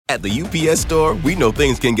At the UPS Store, we know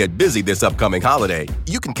things can get busy this upcoming holiday.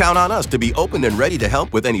 You can count on us to be open and ready to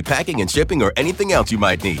help with any packing and shipping or anything else you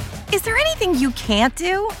might need. Is there anything you can't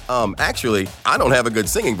do? Actually, I don't have a good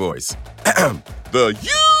singing voice. The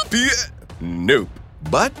UPS... Nope.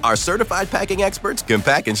 But our certified packing experts can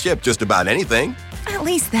pack and ship just about anything. At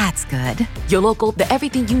least that's good. Your local, the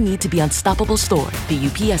everything you need to be unstoppable store. The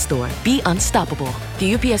UPS Store. Be unstoppable.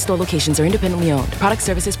 The UPS Store locations are independently owned. Product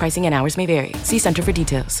services, pricing, and hours may vary. See Center for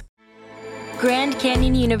details. Grand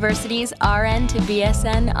Canyon University's RN to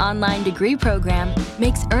BSN online degree program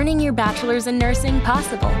makes earning your bachelor's in nursing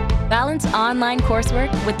possible. Balance online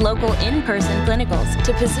coursework with local in-person clinicals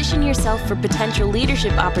to position yourself for potential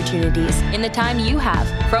leadership opportunities in the time you have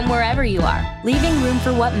from wherever you are, leaving room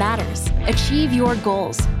for what matters. Achieve your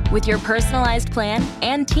goals with your personalized plan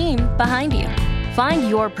and team behind you. Find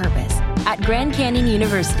your purpose at Grand Canyon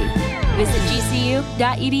University. Visit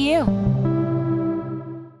gcu.edu.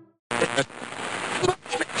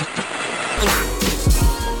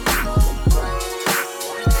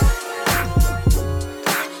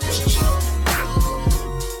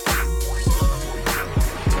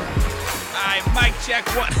 Check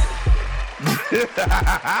one.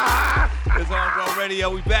 It's Homegrown Radio.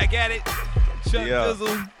 We back at it. Chuck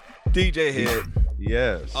Dizzle, DJ Head.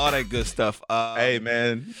 Yes. All that good stuff. Hey,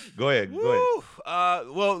 man. Go ahead. Well,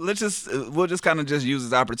 we'll just kind of just use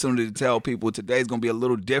this opportunity to tell people today's going to be a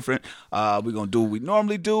little different. We're going to do what we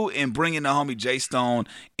normally do and bring in the homie Jay Stone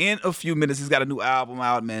in a few minutes. He's got a new album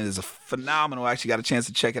out, man. It's a phenomenal. I actually got a chance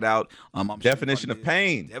to check it out. Definition of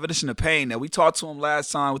Pain. Definition of Pain. Now, we talked to him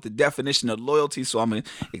last time with the definition of loyalty, so I'm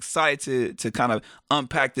excited to kind of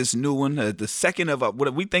unpack this new one, the second of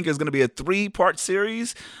what we think is going to be a 3-part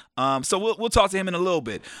series. So we'll talk to him in a little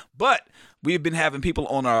bit. But we've been having people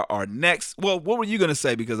on our next. Well, what were you going to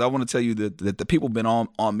say? Because I want to tell you that the people been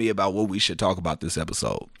on me about what we should talk about this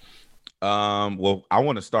episode. Well, I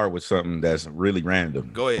want to start with something that's really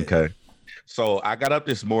random. Go ahead. Okay. So I got up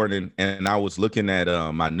this morning and I was looking at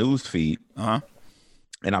my news feed.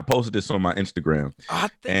 And I posted this on my Instagram. I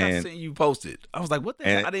think I seen you posted. I was like, what the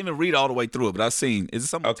hell? I didn't even read all the way through it, but I seen. Is it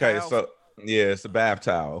something? Okay, towels? so yeah, it's a bath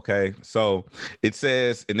towel. Okay, so it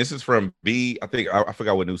says, and this is from B. I think I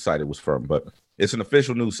forgot what news site it was from, but it's an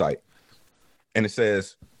official news site, and it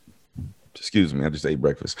says, "Excuse me, I just ate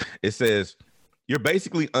breakfast." It says, "You're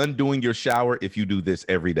basically undoing your shower if you do this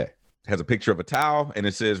every day." It has a picture of a towel, and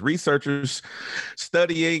it says, "Researchers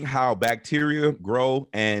studying how bacteria grow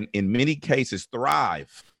and in many cases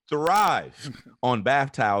thrive on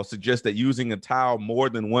bath towels suggest that using a towel more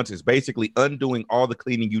than once is basically undoing all the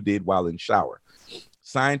cleaning you did while in shower.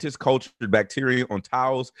 Scientists cultured bacteria on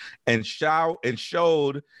towels and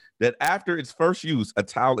showed that after its first use, a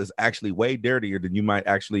towel is actually way dirtier than you might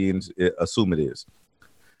actually assume it is.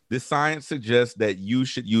 This science suggests that you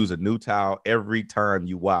should use a new towel every time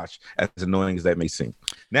you wash, as annoying as that may seem."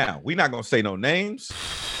 Now, we're not going to say no names,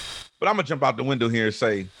 but I'm going to jump out the window here and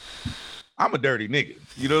say, I'm a dirty nigga.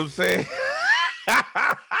 You know what I'm saying?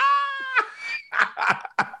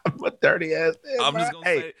 I'm a dirty ass nigga. I'm just gonna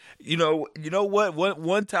say, you know what?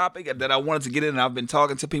 One topic that I wanted to get in, and I've been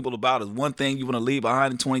talking to people about, is one thing you want to leave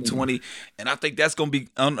behind in 2020, and I think that's gonna be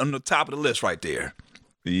on the top of the list right there.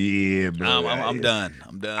 Yeah, bro. I'm done.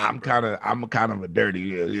 I'm kind of a dirty.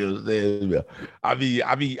 You know what I'm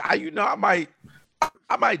saying?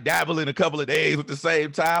 I might dabble in a couple of days with the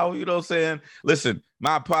same towel. You know what I'm saying? Listen,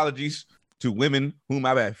 my apologies to women whom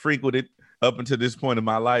I've had frequented up until this point in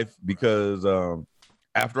my life, because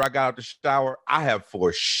after I got out the shower, I have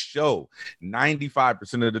for sure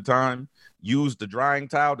 95% of the time used the drying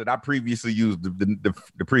towel that I previously used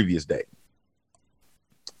the previous day.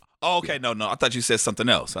 Oh, okay, no. I thought you said something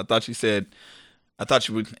else. I thought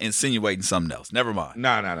you were insinuating something else. Never mind.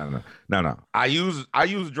 No. I use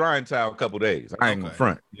drying towel a couple days. I ain't gonna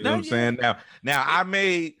front. You know what I'm saying? Now I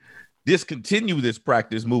may discontinue this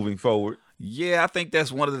practice moving forward. Yeah, I think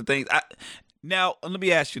that's one of the things. Now, let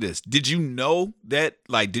me ask you this. Did you know that,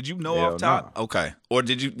 did you know off top? No. Okay. Or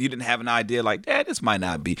you didn't have an idea this might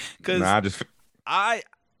not be? Because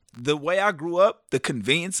the way I grew up, the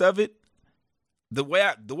convenience of it, the way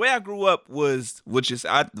I grew up was, we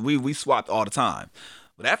swapped all the time.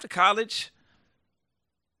 But after college,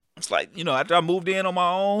 it's after I moved in on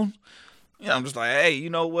my own, I'm just like, hey, you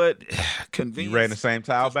know what? Convenience. You ran the same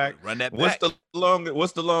towel back? Run that What's back.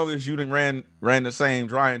 What's the longest you done ran the same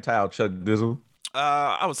drying towel, Chuck Dizzle?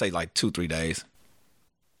 I would say 2-3 days.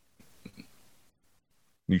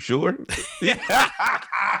 You sure?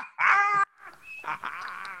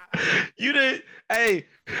 You did. Hey,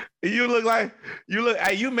 you look like You look.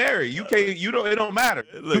 Hey, you married. You can't. You don't. It don't matter.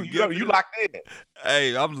 Look, you locked in.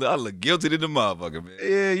 Hey, I look guilty to the motherfucker, man.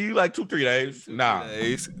 Yeah, you like 2-3 days. Nah. 2-3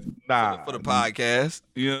 days. Nah. For the podcast.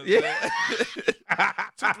 You know what I'm saying?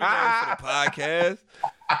 2-3 days for the podcast.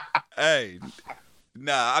 Hey.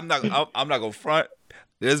 Nah, I'm not gonna front.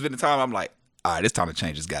 There's been a time I'm like, all right, it's time to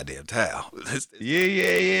change this goddamn towel.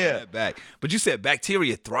 Yeah. Back. But you said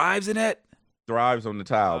bacteria thrives in that? Thrives on the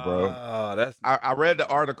towel, bro. Oh, that's. I read the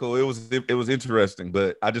article. It was interesting,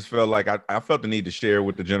 but I just felt like I felt the need to share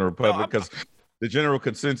with the general public because the general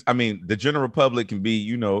consensus. I mean, the general public can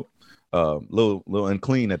be, little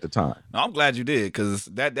unclean at the time. No, I'm glad you did because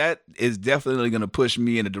that is definitely going to push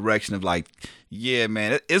me in the direction of like, yeah,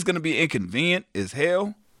 man, it's going to be inconvenient as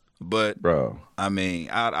hell. But bro, I mean,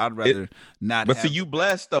 I'd rather not. But see, you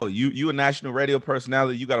blessed though. You a national radio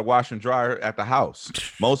personality. You got a washer and dryer at the house.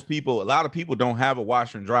 A lot of people don't have a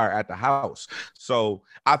washer and dryer at the house. So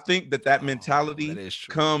I think that mentality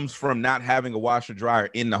comes from not having a washer and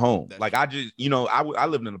dryer in the home. Like I just, I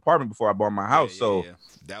lived in an apartment before I bought my house,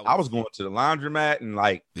 I was going to the laundromat and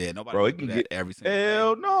like, nobody. Bro, it can get every single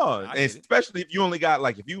hell day. no, and especially if you only got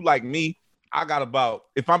like if you like me. I got about,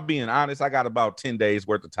 if I'm being honest, I got about 10 days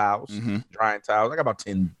worth of towels, drying towels. I got about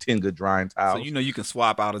 10 good drying towels. So, you can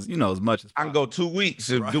swap out as much as possible. I can go 2 weeks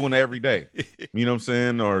of doing it every day. You know what I'm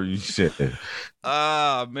saying? Or you shit.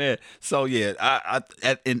 Man. So, yeah,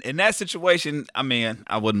 in that situation, I mean,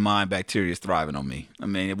 I wouldn't mind bacteria thriving on me. I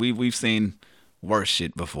mean, we've seen worse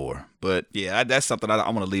shit before. But, yeah, that's something I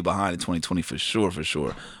want to leave behind in 2020 for sure.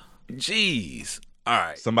 Jeez. All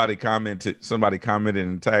right. Somebody commented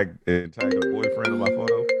and tagged a boyfriend in my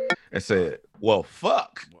photo and said, "Well,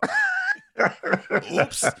 fuck."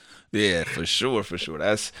 Oops. Yeah, for sure.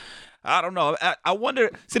 That's, I don't know. I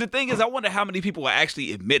wonder. See, the thing is, I wonder how many people will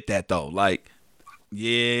actually admit that though. Like,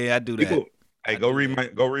 yeah, I do that. People, hey, go read my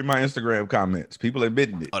Instagram comments. People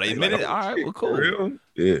admitting it. Oh, they admit it. All right, well, cool. For real?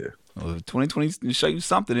 Yeah. Well, 2020 to show you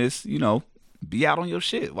something is, be out on your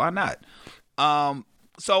shit. Why not?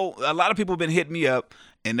 So a lot of people have been hitting me up,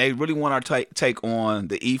 and they really want our take on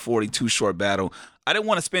the E40 Too Short battle. I didn't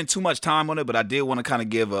want to spend too much time on it, but I did want to kind of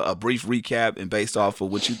give a brief recap and based off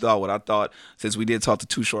of what you thought, what I thought, since we did talk to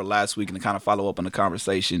Too Short last week and to kind of follow up on the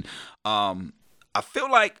conversation. I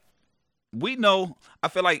feel like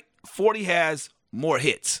 40 has more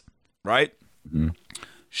hits, right? Mm-hmm.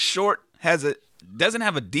 Short doesn't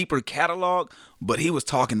have a deeper catalog, but he was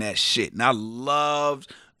talking that shit, and I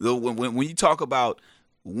loved when you talk about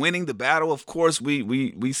winning the battle. Of course,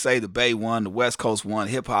 we say the Bay won, the West Coast won,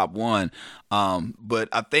 hip hop won. But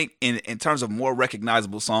I think in terms of more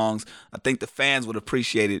recognizable songs, I think the fans would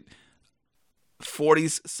appreciate it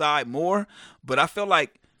 40's side more. But I feel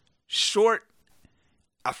like Short,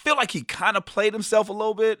 he kind of played himself a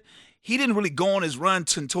little bit. He didn't really go on his run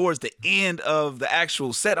towards the end of the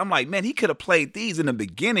actual set. I'm like, man, he could have played these in the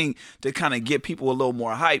beginning to kind of get people a little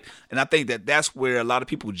more hype. And I think that's where a lot of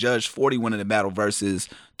people judge 40 winning the battle versus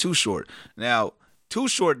Too Short. Now, Too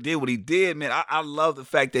Short did what he did, man. I love the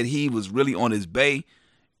fact that he was really on his Bay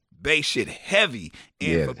shit heavy.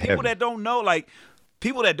 And for people that don't know,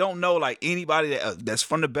 like anybody that's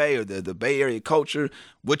from the Bay or the Bay Area culture,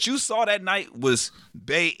 what you saw that night was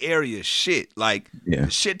Bay Area shit. Like,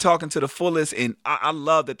 shit talking to the fullest. And I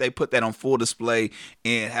love that they put that on full display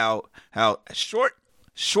and how Short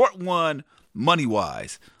won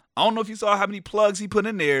money-wise. I don't know if you saw how many plugs he put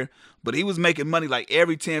in there, but he was making money like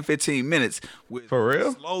every 10, 15 minutes with for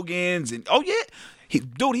real slogans. And, oh, yeah.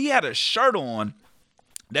 He had a shirt on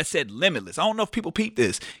that said Limitless. I don't know if people peeped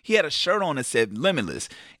this. He had a shirt on that said Limitless.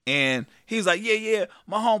 And he was like, yeah,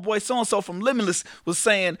 my homeboy so-and-so from Limitless was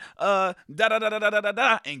saying,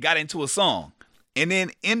 da-da-da-da-da-da-da, and got into a song. And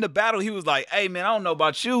then in the battle, he was like, hey, man, I don't know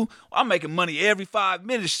about you. I'm making money every 5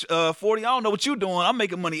 minutes, 40. I don't know what you doing. I'm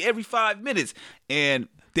making money every 5 minutes. And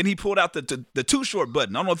then he pulled out the Too Short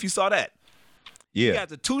button. I don't know if you saw that. Yeah. He got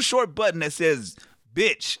the Too Short button that says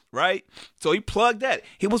bitch, right? So he plugged that.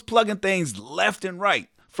 He was plugging things left and right.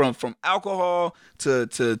 From alcohol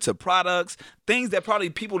to products, things that probably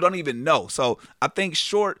people don't even know. So I think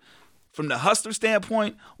Short, from the hustler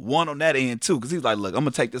standpoint, won on that end too, because he's like, look, I'm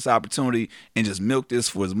gonna take this opportunity and just milk this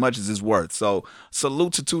for as much as it's worth. So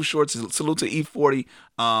salute to Too Short, salute to E40.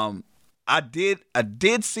 I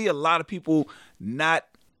did see a lot of people not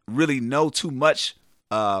really know too much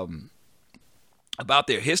about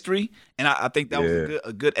their history, and I think that was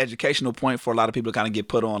a good educational point for a lot of people to kind of get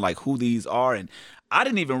put on, like who these are. And I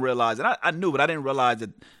didn't even realize, and I knew, but I didn't realize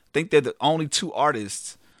that. I think they're the only two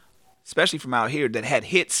artists, especially from out here, that had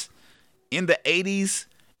hits in the 80s,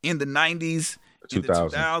 in the 90s, in the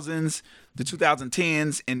 2000s. the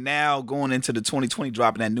 2010s and now going into the 2020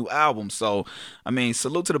 dropping that new album. So, I mean,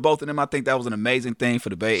 salute to the both of them. I think that was an amazing thing for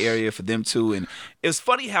the Bay Area, for them too. And it was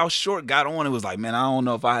funny how Short got on. It was like, man, I don't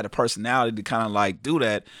know if I had a personality to kind of like do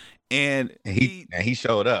that. And he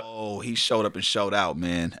showed up. Oh, he showed up and showed out,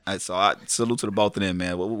 man. So I salute to the both of them,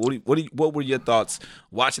 man. What were your thoughts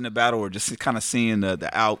watching the battle, or just kind of seeing the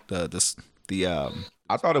I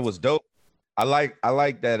thought it was dope. I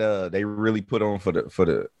like that they really put on for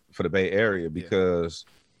the Bay Area, because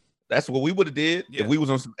that's what we would have did if we was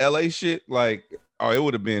on some LA shit. Like, oh, it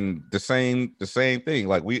would have been the same thing.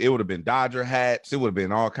 Like it would have been Dodger hats. It would have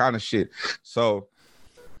been all kind of shit. So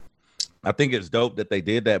I think it's dope that they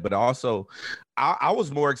did that, but also I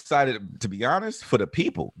was more excited, to be honest, for the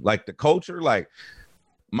people, like the culture. Like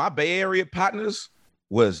my Bay Area partners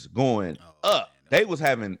was going up. They was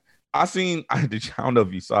having. I don't know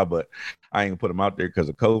if you saw, but I ain't gonna put them out there because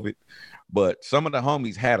of COVID. But some of the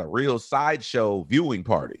homies had a real sideshow viewing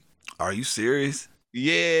party. Are you serious?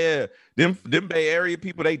 Yeah, them Bay Area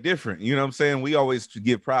people, they different. You know what I'm saying? We always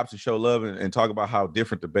give props and show love and talk about how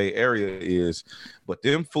different the Bay Area is. But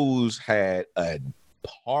them fools had a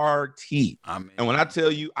party. And when I tell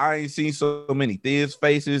you, I ain't seen so many Thiz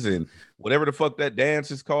faces and whatever the fuck that dance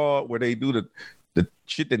is called, where they do the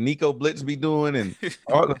shit that Nico Blitz be doing, and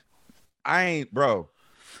all bro.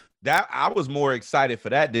 That I was more excited for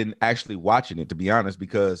that than actually watching it, to be honest,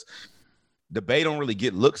 because the Bay don't really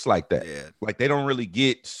get looks like that. Yeah. Like they don't really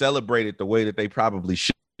get celebrated the way that they probably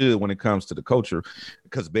should when it comes to the culture,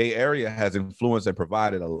 because Bay Area has influenced and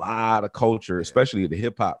provided a lot of culture, especially the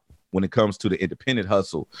hip hop, when it comes to the independent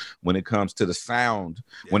hustle, when it comes to the sound,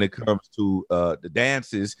 when it comes to the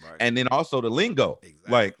dances, and then also the lingo,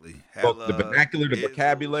 like the vernacular, the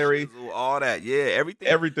vocabulary, all that. Yeah,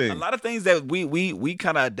 everything. A lot of things that we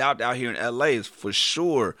kind of adopt out here in LA is for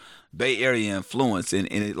sure Bay Area influence, and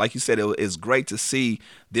it, like you said, it's great to see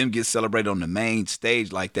them get celebrated on the main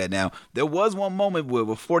stage like that. Now, there was one moment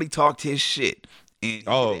where 40 talked his shit. And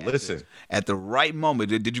listen, at the right moment,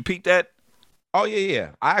 did you peep that? Oh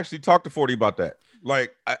yeah. I actually talked to 40 about that.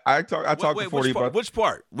 Like I talked to 40 about which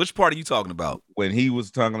part? Which part are you talking about? When he was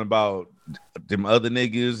talking about them other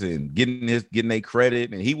niggas and getting their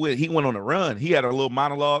credit, and he went on a run. He had a little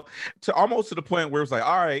monologue to almost to the point where it was like,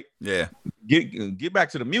 all right, yeah, get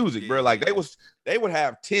back to the music, bro. Like they would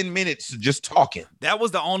have 10 minutes just talking. That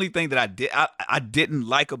was the only thing that I didn't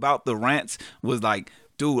like about the rants, was like,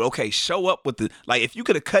 dude, okay, show up with if you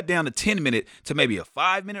could have cut down the 10-minute to maybe a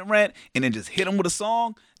 5-minute rant and then just hit them with a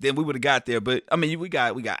song, then we would have got there. But I mean, we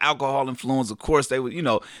got alcohol influence, of course. They would,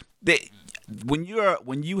 when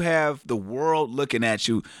you have the world looking at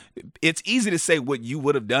you, it's easy to say what you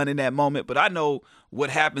would have done in that moment. But I know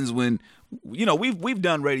what happens when, we've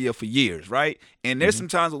done radio for years, right? And there's some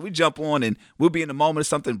times when we jump on and we'll be in the moment of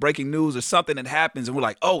something, breaking news or something that happens, and we're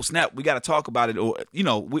like, oh snap, we got to talk about it. Or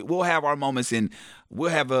we'll have our moments and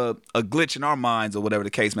we'll have a glitch in our minds or whatever the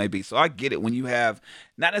case may be. So I get it when you have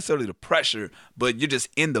not necessarily the pressure, but you're just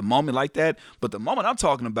in the moment like that. But the moment I'm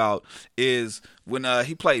talking about is when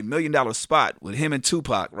he played $1 Million Spot with him and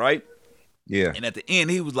Tupac, right? Yeah. And at the end,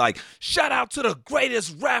 he was like, shout out to the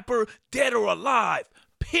greatest rapper dead or alive,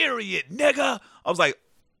 period, nigga. I was like,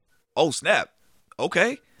 oh, snap.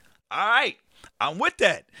 Okay. All right. I'm with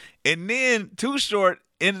that. And then Too Short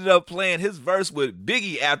ended up playing his verse with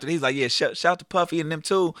Biggie after. He's like, yeah, shout to Puffy and them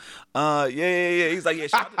too. Yeah. He's like, yeah,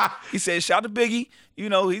 he said, shout to Biggie.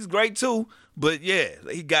 He's great too. But yeah,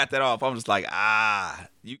 he got that off. I'm just like, I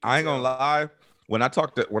ain't gonna lie. When I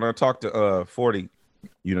talked to 40,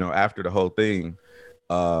 after the whole thing,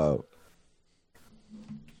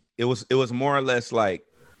 it was more or less like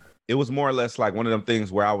one of them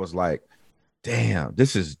things where I was like, damn,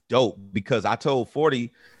 this is dope, because I told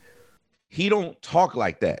 40 he don't talk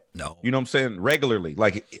like that. No. You know what I'm saying? Regularly.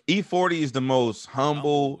 Like E40 is the most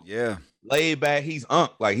humble, laid back. He's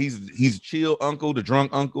like he's chill uncle, the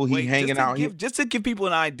drunk uncle. He hanging out here. Just to give people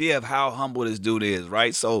an idea of how humble this dude is,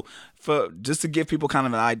 right? So just to give people kind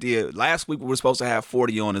of an idea, last week we were supposed to have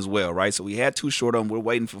 40 on as well, right? So we had Too Short on. We're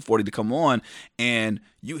waiting for 40 to come on, and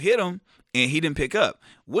you hit him and he didn't pick up.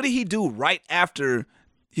 What did he do right after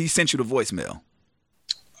he sent you the voicemail?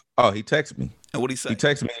 Oh, he texted me. And what did he say?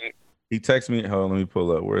 He texted me. Hold on, let me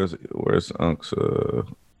pull up. Where's Unc's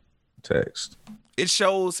text?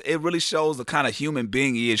 It really shows the kind of human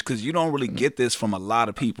being he is, because you don't really get this from a lot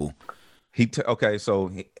of people.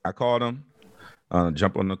 I called him.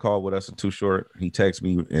 Jump on the call with us at Too Short. He texted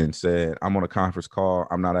me and said, I'm on a conference call.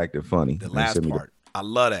 I'm not acting funny. The last part. I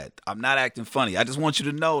love that. I'm not acting funny. I just want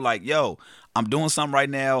you to know, like, yo, I'm doing something right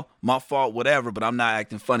now, my fault, whatever, but I'm not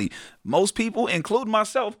acting funny. Most people, including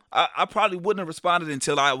myself, I probably wouldn't have responded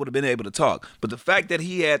until I would have been able to talk. But the fact that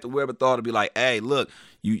he had the wherewithal to be like, hey, look,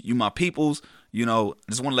 you my peoples, you know,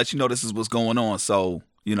 I just want to let you know this is what's going on. So,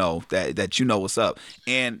 you know, that you know what's up.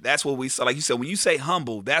 And that's what we saw. Like you said, when you say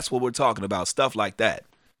humble, that's what we're talking about, stuff like that.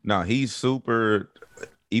 No, he's super.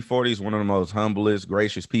 E40 is one of the most humblest,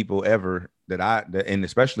 gracious people ever and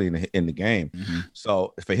especially in the game. Mm-hmm.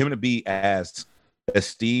 So for him to be as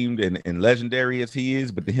esteemed and legendary as he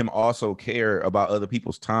is, but to him also care about other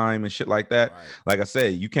people's time and shit like that. Right. Like I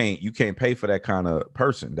said, you can't pay for that kind of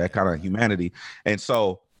person, that kind of humanity. And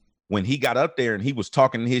so when he got up there and he was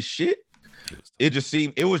talking his shit,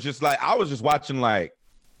 it was just like, I was just watching like,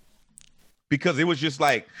 because it was just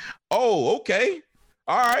like, oh, okay.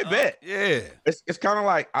 All right, bet. Yeah. It's kind of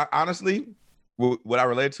like, honestly, what I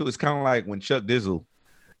relate to is kind of like when Chuck Dizzle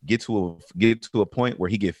get to a point where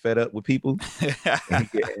he get fed up with people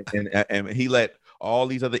and he let all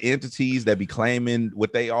these other entities that be claiming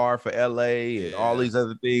what they are for LA and all these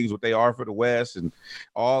other things, what they are for the West and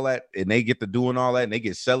all that, and they get to doing all that and they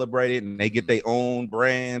get celebrated and they get their own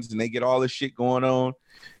brands and they get all this shit going on.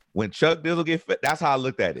 When Chuck Dizzle get fed, that's how I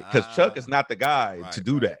looked at it. Because Chuck is not the guy to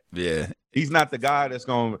do that. Yeah. He's not the guy that's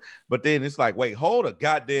going to, but then it's like, wait, hold a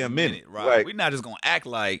goddamn minute. Right. Like, we're not just going to act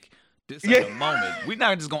like this is the moment. We're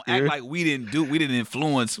not just going to act like we didn't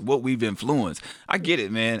influence what we've influenced. I get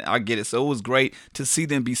it, man. I get it. So it was great to see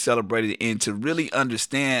them be celebrated and to really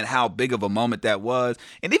understand how big of a moment that was.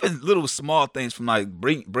 And even little small things from like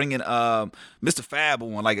bringing Mr. Fab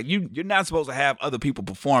on. Like you're not supposed to have other people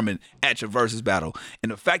performing at your versus battle.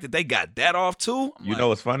 And the fact that they got that off too. You know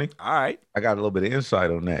what's funny? All right. I got a little bit of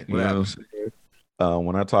insight on that. You know what I'm saying?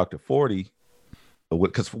 When I talked to 40,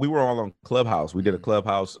 because we were all on Clubhouse. We did a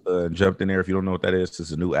Clubhouse and jumped in there. If you don't know what that is,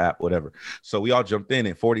 it's a new app, whatever. So we all jumped in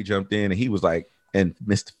and 40 jumped in and he was like, and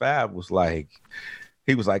Mr. Fab was like,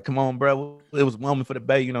 come on, bro. It was a moment for the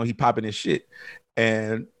Bay. You know, he popping his shit.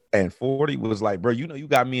 And 40 was like, bro, you know, you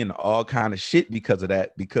got me into all kind of shit because of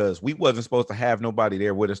that, because we wasn't supposed to have nobody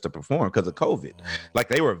there with us to perform because of COVID. Like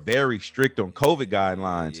they were very strict on COVID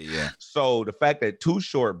guidelines. Yeah. So the fact that Too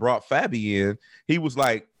Short brought Fabby in, he was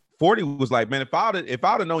like, 40 was like, man, if I'd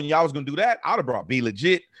have known y'all was gonna do that, I'd have brought Be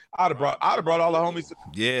Legit. I'd have brought all the homies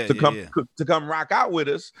to come rock out with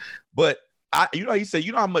us. But he said,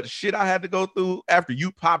 you know how much shit I had to go through after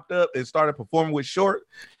you popped up and started performing with Short.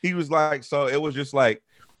 He was like, so it was just like,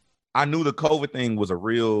 I knew the COVID thing was a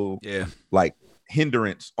real like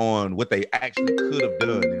hindrance on what they actually could have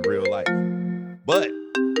done in real life. But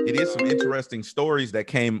it is some interesting stories that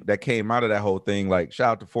came out of that whole thing. Like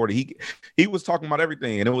shout out to 40. He was talking about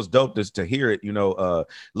everything and it was dope just to hear it. You know,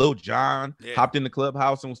 Lil Jon hopped in the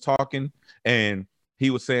Clubhouse and was talking and he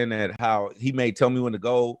was saying that how he made Tell Me When to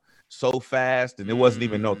Go so fast and there wasn't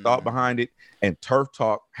even no thought behind it. And Turf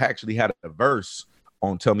Talk actually had a verse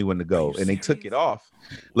on Tell Me When to Go and they took it off.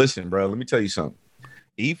 Listen, bro, let me tell you something.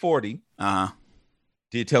 E40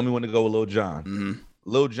 did Tell Me When to Go with Lil Jon. Mm-hmm.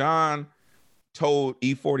 Lil Jon told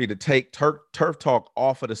E40 to take Turf Talk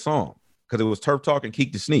off of the song because it was Turf Talk and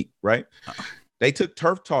Keek the Sneak, right? They took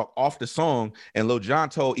Turf Talk off the song and Lil Jon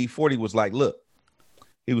told E40 was like, look,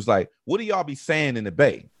 he was like, what do y'all be saying in the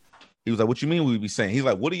Bay? He was like, what you mean we be saying? He's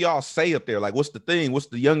like, what do y'all say up there? Like, what's the thing? What's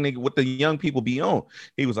the young nigga? What the young people be on?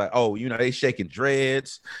 He was like, oh, you know, they shaking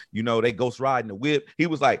dreads. You know, they ghost riding the whip. He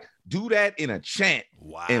was like, do that in a chant.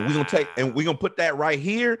 Wow. And we're gonna put that right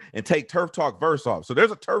here and take Turf Talk verse off. So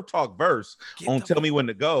there's a Turf Talk verse on Tell Me When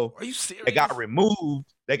to Go. Are you serious? They got removed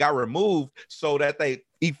so that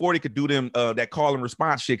E40 could do them that call and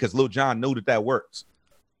response shit because Lil Jon knew that works.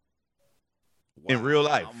 Wow. In real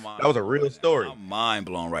life. That was a real story. I'm mind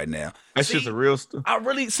blown right now. That's just a real story. I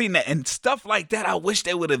really seen that and stuff like that. I wish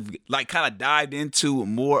they would have like kind of dived into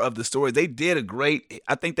more of the stories. I think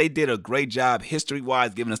they did a great job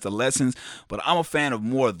history-wise giving us the lessons, but I'm a fan of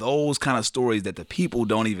more of those kind of stories that the people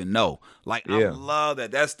don't even know. Like I love that.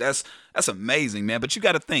 That's amazing, man. But you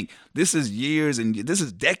got to think, this is years and this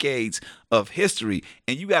is decades of history,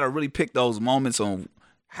 and you got to really pick those moments on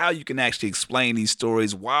how you can actually explain these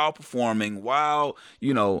stories while performing, while,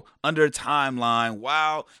 you know, under a timeline,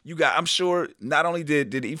 while you got, I'm sure not only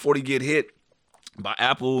did E40 get hit by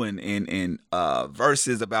Apple and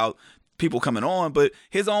verses about people coming on, but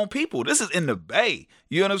his own people. This is in the Bay.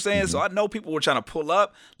 You know what I'm saying? Mm-hmm. So I know people were trying to pull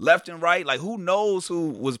up left and right. Like who knows who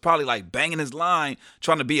was probably like banging his line,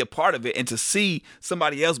 trying to be a part of it, and to see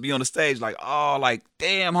somebody else be on the stage like, oh, like,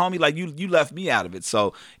 damn, homie, like you left me out of it.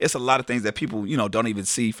 So it's a lot of things that people, you know, don't even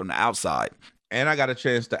see from the outside. And I got a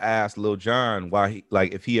chance to ask Lil Jon why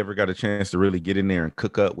if he ever got a chance to really get in there and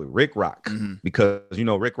cook up with Rick Rock, because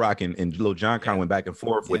Rick Rock and Lil Jon kind of went back and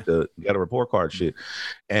forth with the Got a Report Card shit,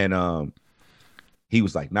 and he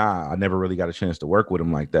was like, nah, I never really got a chance to work with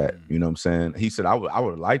him like that. You know what I'm saying? He said I would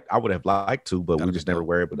have liked to, but we just never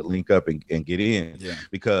were able to link up and get in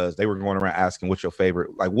because they were going around asking what's your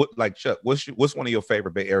favorite, Chuck, what's one of your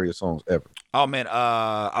favorite Bay Area songs ever? Oh man,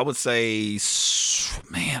 I would say,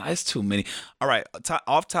 man, it's too many. All right,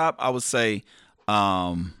 off top, I would say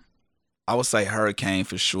Hurricane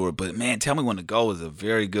for sure. But man, Tell Me When to Go is a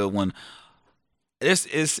very good one.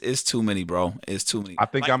 It's too many, bro. It's too many. I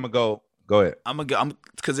think I'm gonna go. Go ahead. I'm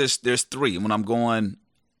because there's three. When I'm going,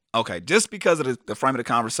 okay, just because of the frame of the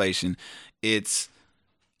conversation, it's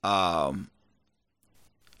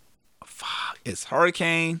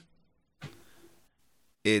Hurricane.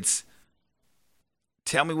 It's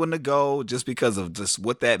Tell Me When to Go, just because of just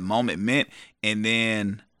what that moment meant, and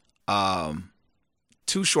then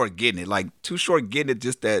Too Short Getting It. Like Too Short Getting It,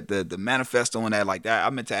 just that the manifesto on that, like that. I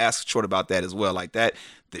meant to ask Short about that as well. Like that,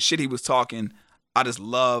 the shit he was talking, I just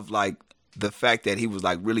love like the fact that he was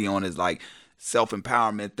like really on his like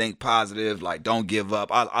self-empowerment, think positive, like don't give up.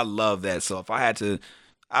 I love that. So if I had to,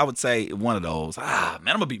 I would say one of those. Man, I'm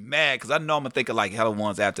gonna be mad because I know I'm gonna think of like hella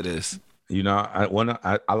ones after this. I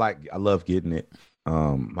love Getting It.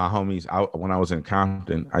 My homies, when I was in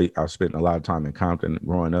Compton, I spent a lot of time in Compton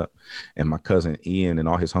growing up, and my cousin Ian and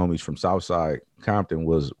all his homies from Southside Compton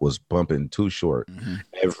was bumping Too Short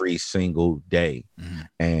every single day.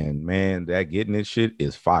 And man, that Getting It shit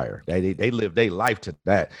is fire. They live their life to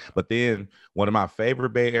that. But then one of my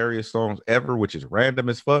favorite Bay Area songs ever, which is random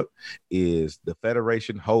as fuck, is the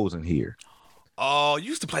Federation Hoes in Here. Oh, you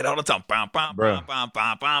used to play it all the time.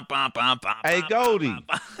 Hey, Goldie.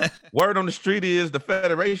 Word on the street is the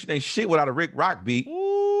Federation ain't shit without a Rick Rock beat.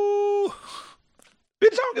 Ooh.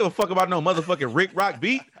 Bitch, I don't give a fuck about no motherfucking Rick Rock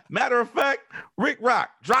beat. Matter of fact, Rick Rock,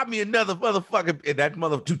 drop me another motherfucking and that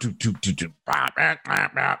mother.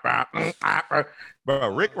 Bro,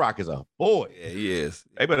 Rick Rock is a boy. Yeah, he is.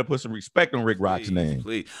 They better put some respect on Rick Rock's name.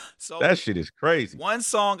 Please. So that shit is crazy. One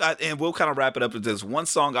song, and we'll kind of wrap it up with this. One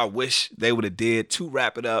song I wish they would have did to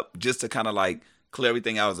wrap it up, just to kind of like clear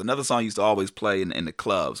everything out. Is another song I used to always play in the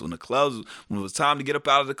clubs. When it was time to get up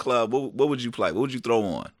out of the club, what would you play? What would you throw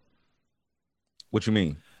on? What you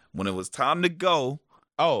mean? When it was time to go.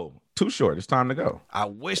 Oh, Too Short. It's time to go. I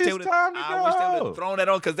wish they would have thrown that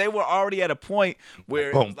on, because they were already at a point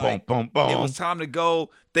where it was time to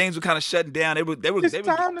go. Things were kind of shutting down. They were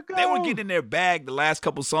getting in their bag the last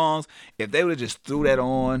couple songs. If they would have just threw that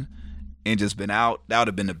on and just been out, that would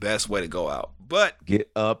have been the best way to go out. But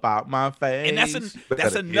get up out my face. And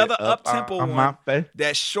that's another up-tempo one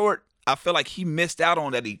that Short, I feel like he missed out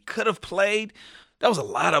on, that he could have played. There was a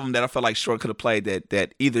lot of them that I felt like Short could have played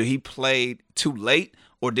that either he played too late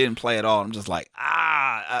or didn't play at all. I'm just like,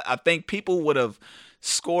 I think people would have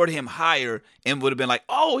scored him higher and would have been like,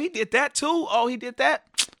 oh, he did that too? Oh, he did that?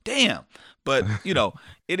 Damn. But,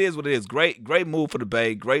 it is what it is. Great move for the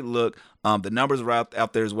Bay. Great look. The numbers are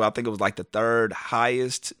out there as well. I think it was like the third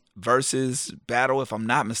highest versus battle, if I'm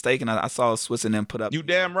not mistaken. I saw Swiss and them put up. You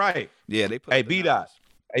damn right. Yeah, they put up.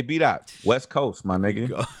 Hey, B-Dot. West Coast, my nigga.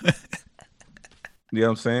 You know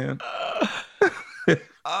what I'm saying?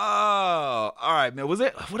 Oh, all right, man. What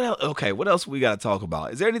else? Okay, what else we got to talk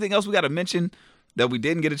about? Is there anything else we got to mention that we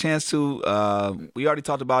didn't get a chance to? We already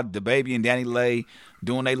talked about DaBaby and Danny Lay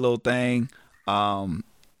doing their little thing. And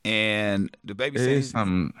DaBaby says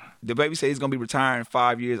he's gonna be retiring in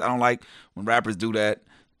 5 years. I don't like when rappers do that.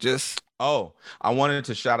 I wanted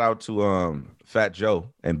to shout out to Fat Joe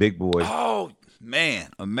and Big Boy. Oh man,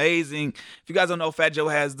 amazing. If you guys don't know, Fat Joe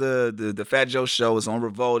has the Fat Joe show. It's on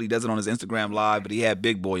Revolt. He does it on his Instagram Live, but he had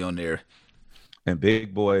Big Boy on there. And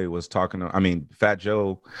Big Boy was Fat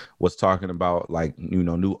Joe was talking about like,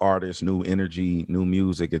 new artists, new energy, new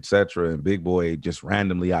music, etc. And Big Boy just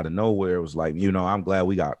randomly out of nowhere was like, I'm glad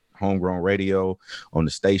we got homegrown radio on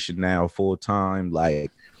the station now full time. Like,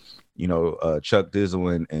 Chuck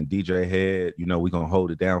Dizzle and DJ Head, we're gonna hold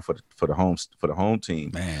it down for the home team,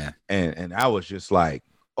 man. And I was just like,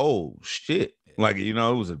 oh shit, like it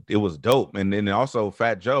was dope. And then also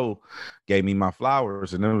Fat Joe gave me my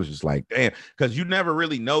flowers, and it was just like, damn, because you never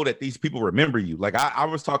really know that these people remember you. Like I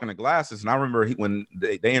was talking to Glasses, and I remember when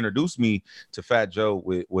they introduced me to Fat Joe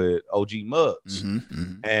with OG Muggs,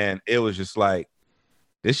 and it was just like,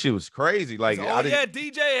 this shit was crazy. Like,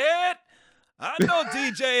 DJ Head. I know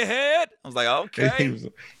DJ Head. I was like, okay.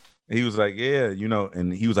 He was like, yeah,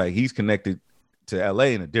 and he was like, he's connected to LA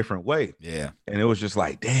in a different way. Yeah. And it was just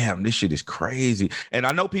like, damn, this shit is crazy. And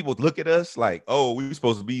I know people look at us like, oh, we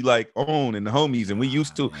supposed to be like on and the homies and we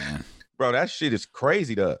used to. Bro, that shit is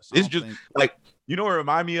crazy to us. It's just like, you know what it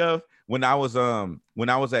remind me of? When I was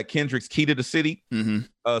at Kendrick's Key to the City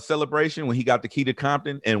celebration, when he got the key to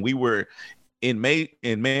Compton, and we were in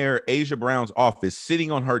Mayor Asia Brown's office,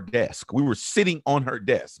 sitting on her desk. We were sitting on her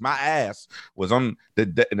desk. My ass was on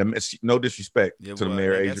the no disrespect to the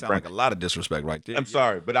Mayor Asia Brown. Like a lot of disrespect right there. I'm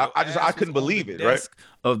sorry, but I couldn't believe it. Right,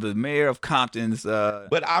 of the mayor of Compton's.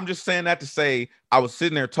 But I'm just saying that to say I was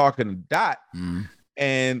sitting there talking to Dot,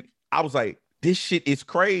 and I was like, this shit is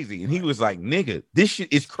crazy. And he was like, nigga, this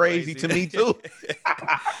shit is crazy to me too.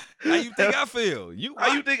 How you think I feel?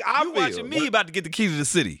 How you think I feel? Watching me about to get the key to the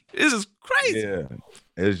city. This is crazy. Yeah.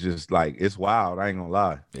 It's just like, it's wild. I ain't gonna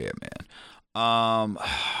lie. Yeah, man.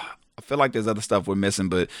 I feel like there's other stuff we're missing,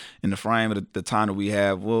 but in the frame of the time that we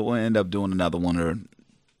have, we'll end up doing another one or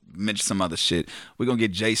mention some other shit. We're gonna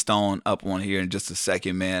get Jay Stone up on here in just a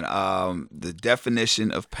second, man. The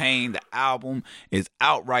Definition of Pain, the album, is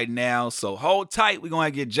out right now, so hold tight. We're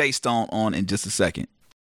gonna get Jay Stone on in just a second.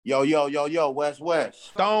 Yo, West.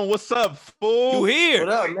 Stone, what's up, fool? You here?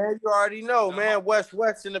 What up, man? You already know, man. West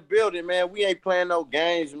in the building, man. We ain't playing no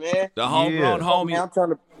games, man. The homegrown homie. Man,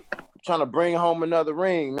 I'm trying to bring home another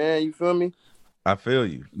ring, man. You feel me? I feel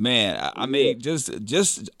you, man. I mean, just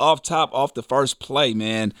off the first play,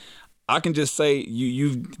 man. I can just say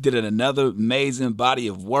you did another amazing body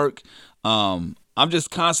of work. I'm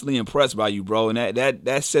just constantly impressed by you, bro, and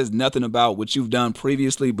that says nothing about what you've done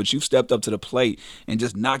previously, but you've stepped up to the plate and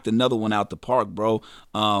just knocked another one out the park, bro.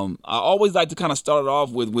 I always like to kind of start it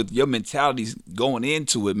off with your mentality going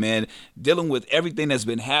into it, man, dealing with everything that's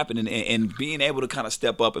been happening and being able to kind of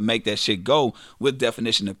step up and make that shit go with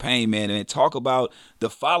Definition of Pain, man, and talk about the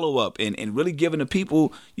follow-up and really giving the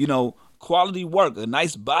people, quality work, a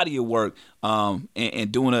nice body of work,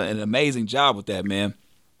 and doing an amazing job with that, man.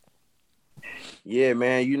 Yeah,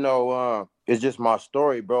 man, it's just my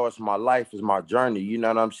story, bro. It's my life, it's my journey. You know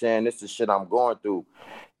what I'm saying? This is shit I'm going through.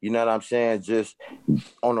 You know what I'm saying? Just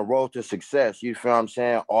on the road to success. You feel what I'm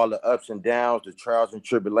saying? All the ups and downs, the trials and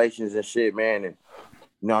tribulations and shit, man. And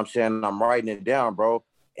you know what I'm saying? I'm writing it down, bro.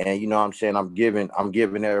 And you know what I'm saying? I'm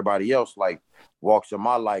giving everybody else like walks of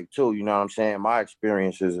my life too. You know what I'm saying? My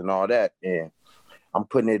experiences and all that. And I'm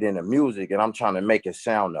putting it in the music and I'm trying to make it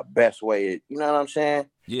sound the best way. You know what I'm saying?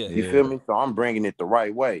 Yeah. You feel me? So I'm bringing it the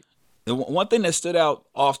right way. The one thing that stood out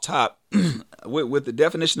off top with the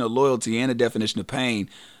Definition of Loyalty and the Definition of Pain,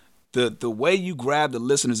 the way you grab the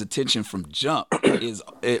listener's attention from jump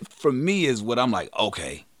for me is what I'm like,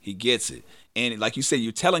 okay, he gets it. And like you said,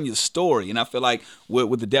 you're telling your story. And I feel like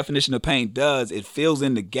what the Definition of Pain does, it fills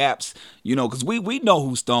in the gaps, because we know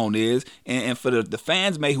who Stone is. And for the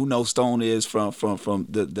fans who know Stone is from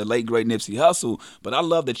the late, great Nipsey Hussle. But I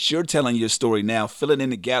love that you're telling your story now, filling in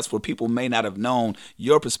the gaps where people may not have known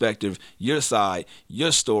your perspective, your side,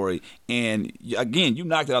 your story. And again, you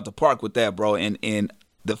knocked it out the park with that, bro. And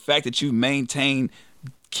the fact that you maintain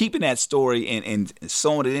keeping that story and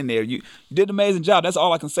sewing it in there, you did an amazing job. That's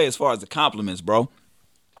all I can say as far as the compliments, bro.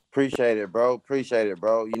 Appreciate it, bro.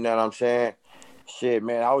 You know what I'm saying? Shit,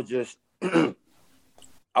 man, I was just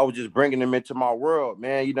bringing them into my world,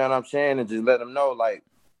 man. You know what I'm saying? And just let them know like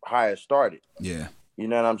how it started. Yeah. You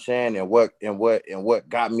know what I'm saying? And what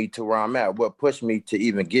got me to where I'm at, what pushed me to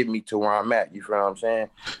even get me to where I'm at. You feel what I'm saying?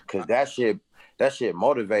 Because that shit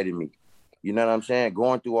motivated me. You know what I'm saying?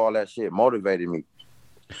 Going through all that shit motivated me.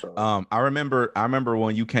 So. I remember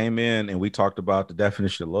when you came in and we talked about the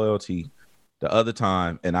Definition of Loyalty the other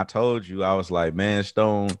time, and I told you, I was like, man,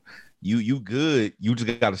 Stone, you good. You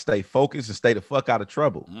just got to stay focused and stay the fuck out of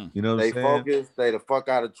trouble. You know what I'm saying? Stay focused, stay the fuck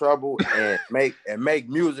out of trouble, and make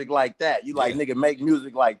music like that. You like, nigga, make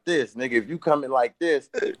music like this. Nigga, if you coming like this,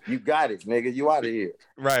 you got it, nigga. You out of here.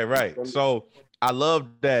 Right. So I love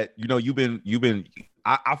that, you've been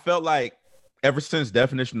I felt like ever since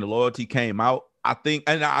Definition of Loyalty came out, I think,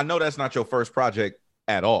 and I know that's not your first project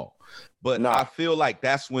at all, but I feel like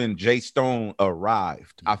that's when Jay Stone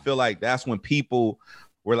arrived. I feel like that's when people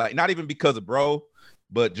were like, not even because of bro,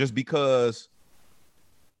 but just because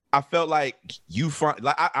I felt like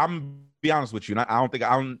I'm be honest with you.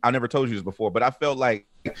 And I never told you this before, but I felt like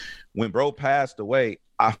when bro passed away,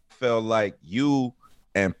 I felt like you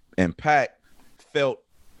and Pat felt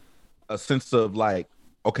a sense of like,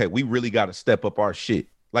 okay, we really got to step up our shit.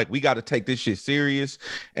 Like, we got to take this shit serious,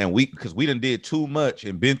 and because we done did too much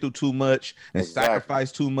and been through too much and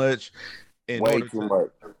sacrificed too much in way order too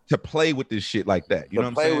much to play with this shit like that. You know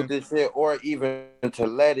what I'm saying? To play with this shit, or even to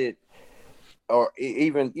let it or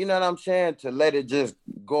even, you know what I'm saying, to let it just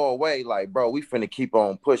go away. Like, bro, we finna keep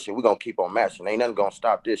on pushing. We gonna keep on matching. Ain't nothing gonna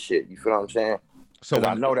stop this shit. You feel what I'm saying? So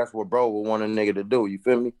I know that's what bro would want a nigga to do. You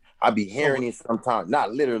feel me? I be hearing it sometimes,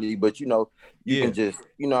 not literally, but you know, you can just,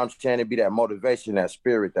 you know what I'm saying, it be that motivation, that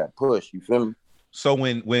spirit, that push. You feel me? So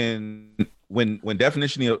when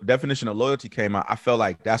definition of loyalty came out, I felt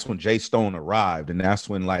like that's when Jay Stone arrived, and that's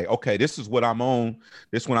when, like, okay, this is what I'm on,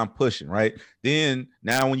 this is what I'm pushing, right? Then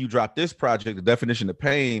now when you drop this project, the definition of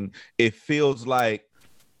pain, it feels like,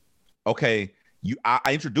 okay,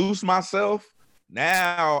 I introduced myself.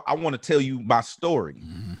 Now I want to tell you my story.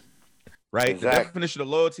 Mm-hmm. Right. Exactly. The definition of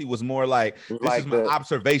loyalty was more like, this is my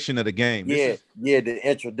observation of the game. The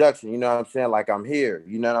introduction, you know what I'm saying? Like, I'm here,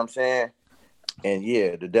 you know what I'm saying? And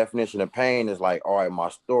yeah, the definition of pain is like, all right, my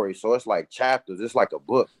story. So it's like chapters. It's like a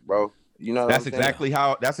book, bro. You know that's exactly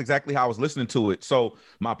how I was listening to it. So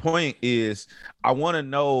my point is, I want to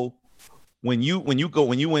know, when you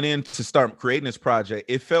went in to start creating this project,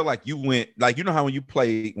 it felt like you went, like, you know how when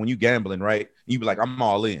you gambling, right? You be like, I'm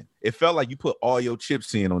all in. It felt like you put all your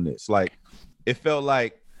chips in on this. Like, it felt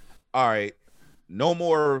like, all right, no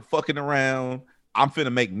more fucking around. I'm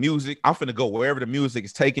finna make music. I'm finna go wherever the music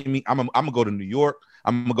is taking me. I'm gonna go to New York.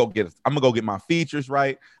 I'm gonna go get my features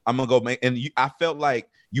right. I'm gonna go make. And I felt like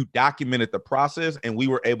you documented the process, and we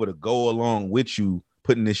were able to go along with you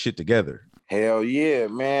putting this shit together. Hell yeah,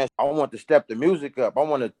 man. I want to step the music up. I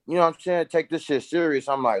want to, you know what I'm saying, take this shit serious.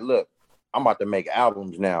 I'm like, look, I'm about to make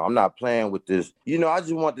albums now. I'm not playing with this. You know, I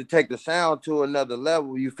just want to take the sound to another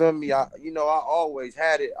level. You feel me? I always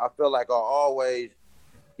had it. I feel like I always,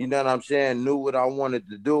 you know what I'm saying, knew what I wanted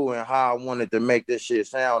to do and how I wanted to make this shit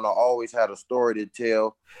sound. I always had a story to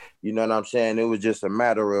tell. You know what I'm saying? It was just a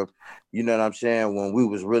matter of, you know what I'm saying, when we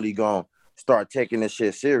was really going to start taking this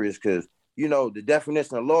shit serious, because, you know, the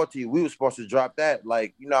definition of loyalty, we were supposed to drop that,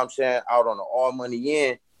 like, you know what I'm saying, out on the All Money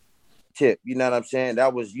In tip. You know what I'm saying?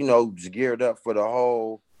 That was, you know, just geared up for the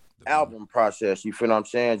whole album process. You feel what I'm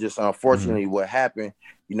saying? Just unfortunately what happened,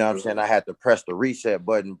 you know what I'm saying, I had to press the reset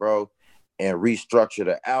button, bro, and restructure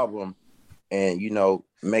the album and, you know,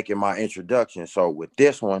 making my introduction. So with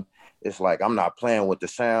this one, it's like, I'm not playing with the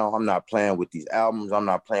sound. I'm not playing with these albums. I'm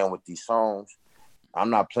not playing with these songs. I'm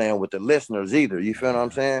not playing with the listeners either. You feel what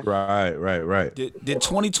I'm saying? Right. Did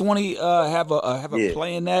 2020 have a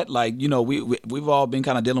play in that? Like, you know, we've all been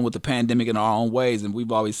kind of dealing with the pandemic in our own ways, and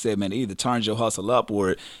we've always said, man, it either turns your hustle up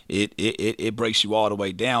or it breaks you all the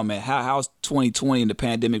way down, man. How's 2020 and the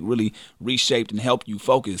pandemic really reshaped and helped you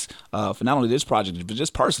focus for not only this project but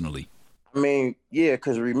just personally? I mean, yeah,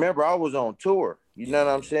 because remember, I was on tour. You know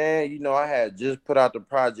what I'm saying? You know, I had just put out the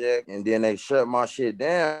project and then they shut my shit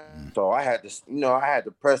down. So I had to, you know, I had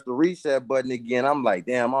to press the reset button again. I'm like,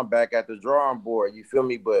 damn, I'm back at the drawing board. You feel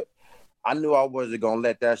me? But I knew I wasn't going to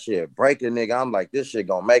let that shit break a nigga. I'm like, this shit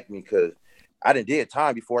going to make me, because I did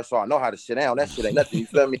time before, so I know how to sit down. That shit ain't nothing. You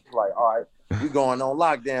feel me? Like, all right, we going on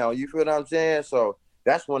lockdown. You feel what I'm saying? So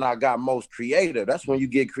that's when I got most creative. That's when you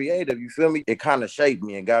get creative. You feel me? It kind of shaped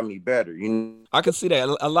me and got me better. You know? I can see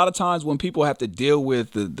that. A lot of times when people have to deal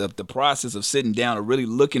with the process of sitting down and really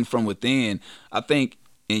looking from within, I think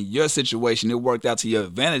in your situation, it worked out to your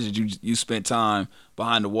advantage that you spent time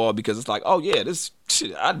behind the wall, because it's like, oh yeah, this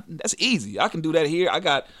shit, that's easy. I can do that here. I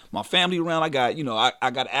got my family around. I got, you know, I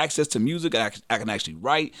got access to music. I can actually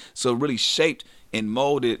write. So it really shaped and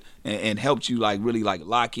molded and helped you like really like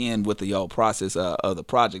lock in with the process of the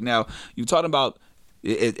project. Now, you're talking about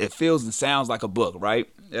it feels and sounds like a book, right?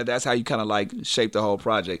 That's how you kind of like shape the whole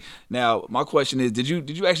project. Now, my question is, did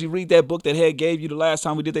you actually read that book that Head gave you the last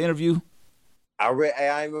time we did the interview? I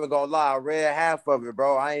ain't even gonna lie, I read half of it,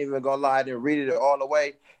 bro. I ain't even gonna lie, I didn't read it all the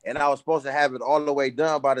way. And I was supposed to have it all the way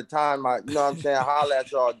done by the time I, you know what I'm saying, holler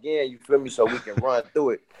at y'all again, you feel me, so we can run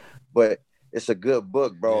through it. But it's a good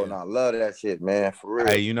book, bro, yeah. And I love that shit, man, for real.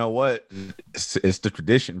 Hey, you know what? It's the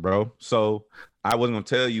tradition, bro. So I wasn't gonna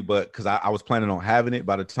tell you, but because I was planning on having it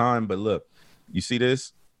by the time. But look, you see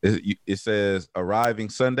this? It says arriving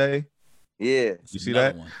Sunday. Yeah. You see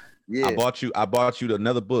that? One. Yeah. I bought you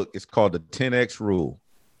another book. It's called the 10X Rule.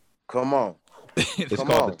 Come on. It's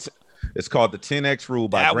called the 10X Rule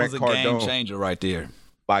by Grant Cardone. That was a game changer right there.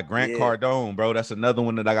 By Grant Cardone, bro. That's another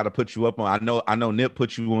one that I got to put you up on. I know Nip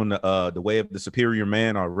put you on the way of the superior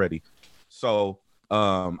man already. So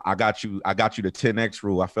I got you the 10X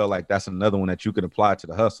Rule. I felt like that's another one that you could apply to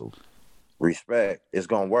the hustle. Respect. It's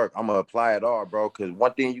gonna work. I'm gonna apply it all, bro. Because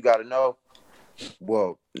one thing you got to know,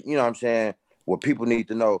 well, you know what I'm saying, what people need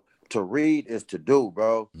to know, to read is to do,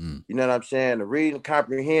 bro. You know what I'm saying? To read and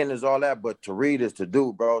comprehend is all that, but to read is to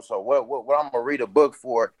do, bro. So what I'm gonna read a book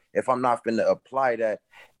for if I'm not finna apply that,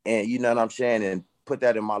 and you know what I'm saying, and put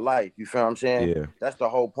that in my life. You feel what I'm saying? Yeah. That's the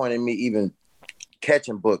whole point of me even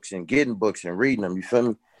catching books and getting books and reading them. You feel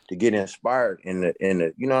me? To get inspired in the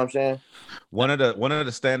you know what I'm saying? One of the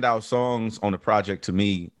standout songs on the project to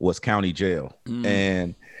me was County Jail.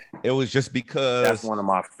 And it was just because that's one of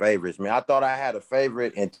my favorites, man. I thought I had a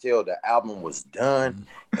favorite until the album was done.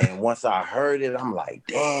 And once I heard it, I'm like,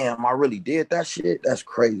 damn, I really did that shit. That's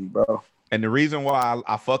crazy, bro. And the reason why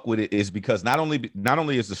I fuck with it is because not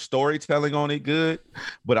only is the storytelling on it good,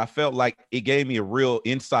 but I felt like it gave me a real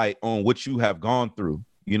insight on what you have gone through.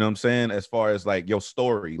 You know what I'm saying? As far as like your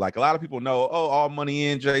story, like a lot of people know, All Money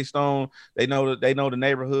In, Jay Stone, they know the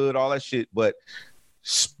neighborhood, all that shit. But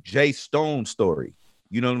Jay Stone's story,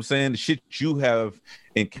 you know what I'm saying? The shit you have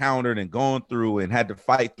encountered and gone through and had to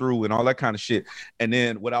fight through and all that kind of shit. And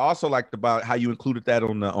then what I also liked about how you included that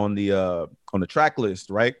on the track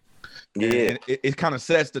list, right? Yeah, and it kind of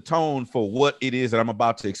sets the tone for what it is that I'm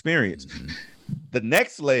about to experience. The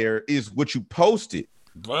next layer is what you posted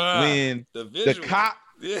when the cop.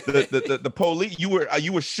 Yeah. The police, you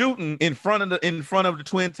were shooting in front of the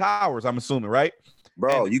Twin Towers, I'm assuming, right?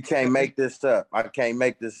 Bro, you can't make this up. I can't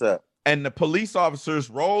make this up. And the police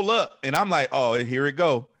officers roll up, and I'm like, oh, here it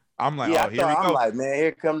go. I'm like, here we go. I'm like, man,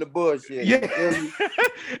 here come the bullshit. Yeah.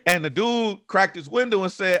 And the dude cracked his window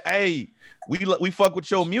and said, hey, we fuck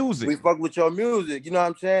with your music. We fuck with your music. You know what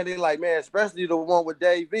I'm saying? They like, man, especially the one with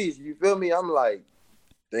Dave East. You feel me? I'm like,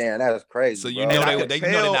 damn, that's crazy. So you know they know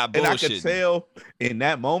they're not bullshitting. And I could tell in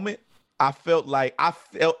that moment, I felt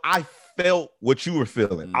what you were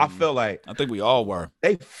feeling. I felt like I think we all were.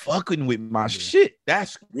 They fucking with my shit.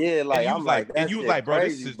 That's like I'm like, and you like, bro,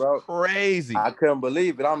 crazy, this is bro. crazy. I couldn't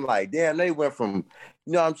believe it. I'm like, damn, they went from,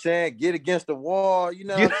 you know what I'm saying, get against the wall, you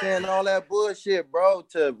know what I'm saying, all that bullshit, bro,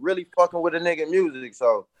 to really fucking with a nigga music.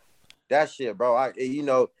 So that shit, bro,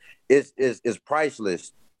 it's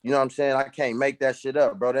priceless. You know what I'm saying? I can't make that shit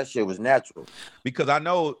up, bro. That shit was natural. Because I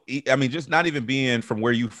know, I mean, just not even being from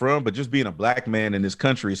where you from, but just being a black man in this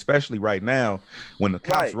country, especially right now, when the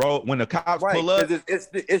cops pull up.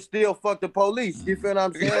 It's still fuck the police. You feel what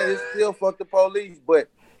I'm saying? It's still fuck the police. But,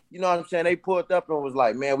 you know what I'm saying? They pulled up and was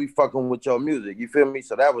like, man, we fucking with your music. You feel me?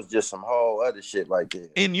 So that was just some whole other shit right there.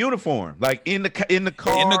 In uniform, like in the car. In the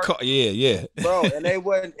car, yeah. Bro, and they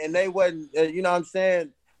wasn't, you know what I'm saying,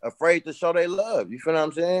 afraid to show their love. You feel what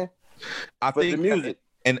I'm saying? I think the music.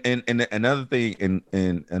 And another thing, and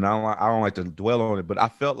I don't like to dwell on it, but I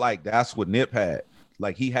felt like that's what Nip had.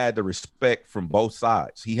 Like he had the respect from both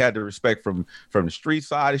sides. He had the respect from the street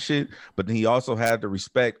side of shit, but then he also had the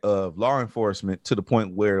respect of law enforcement to the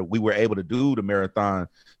point where we were able to do the marathon,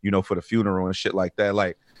 you know, for the funeral and shit like that.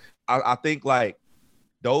 Like I think like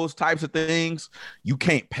those types of things, you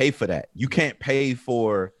can't pay for that. You can't pay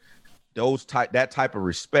for that type of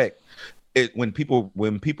respect. When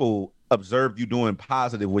people observe you doing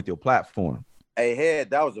positive with your platform. Hey, Head,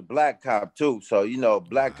 that was a black cop too. So, you know,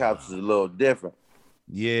 black cops is a little different.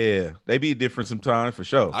 Yeah, they be different sometimes for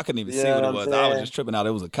sure. I couldn't even see what it was. I was just tripping out.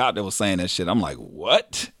 It was a cop that was saying that shit. I'm like,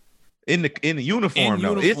 what? In the uniform,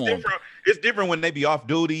 though. It's different. It's different when they be off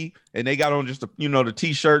duty and they got on just the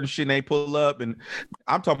t-shirt and shit and they pull up. And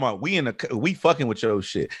I'm talking about we fucking with your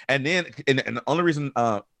shit. And then and the only reason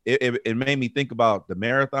it made me think about the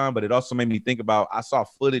marathon, but it also made me think about, I saw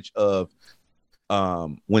footage of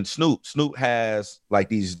when Snoop has like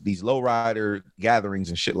these lowrider gatherings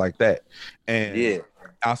and shit like that. And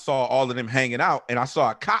I saw all of them hanging out and I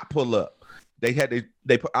saw a cop pull up. They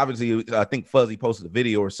obviously, I think Fuzzy posted a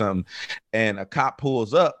video or something, and a cop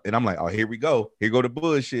pulls up, and I'm like, oh, here we go. Here go the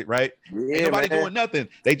bullshit, right? Yeah, ain't nobody doing nothing.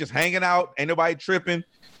 They just hanging out. Ain't nobody tripping.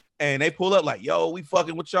 And they pull up like, yo, we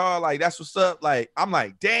fucking with y'all. Like, that's what's up. Like, I'm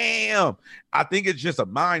like, damn. I think it's just a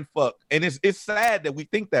mind fuck. And it's sad that we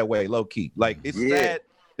think that way, low key. Like, it's sad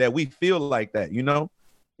that we feel like that, you know?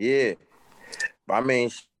 Yeah. I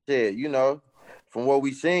mean, shit, you know, from what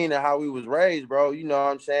we seen and how we was raised, bro, you know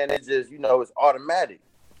what I'm saying? It's just, you know, it's automatic.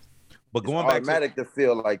 But going back automatic to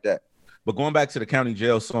feel like that. But going back to the County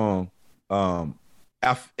Jail song, when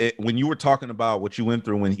you were talking about what you went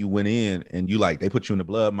through when you went in and you like, they put you in the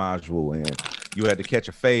blood module and you had to catch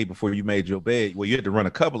a fade before you made your bed. Well, you had to run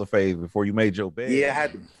a couple of fades before you made your bed. Yeah,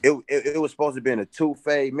 it was supposed to be in a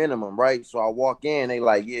 2-fade minimum, right? So I walk in, they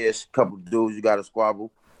like, yeah, it's a couple of dudes you got to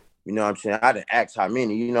squabble. You know what I'm saying? I didn't ask how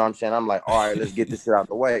many, you know what I'm saying? I'm like, all right, let's get this shit out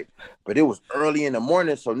the way. But it was early in the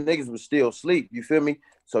morning, so niggas was still asleep, you feel me?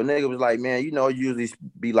 So nigga was like, man, you know, it usually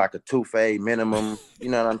be like a 2-fade minimum, you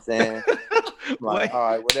know what I'm saying? like, all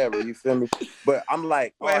right, whatever. You feel me? But I'm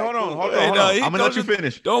like, wait, hold on. I'm gonna let you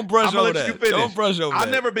finish. Don't brush over that. Don't brush over that.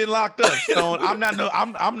 I've never been locked up, Stone. I'm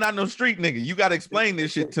not no street nigga. You gotta explain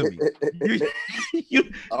this shit to me.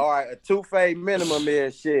 All right, a 2 fade minimum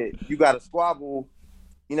is shit. You gotta squabble,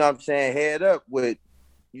 you know what I'm saying, head up with,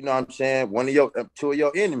 you know what I'm saying, two of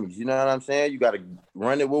your enemies. You know what I'm saying? You gotta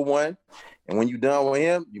run it with one. And when you done with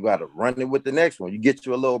him, you gotta run it with the next one. You get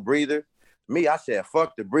you a little breather. Me, I said,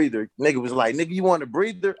 fuck the breather. Nigga was like, nigga, you want a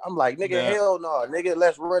breather? I'm like, nigga, hell no. Nigga,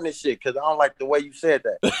 let's run this shit because I don't like the way you said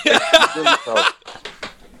that.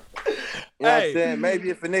 You know what I'm saying? Maybe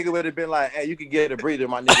if a nigga would have been like, hey, you can get a breather,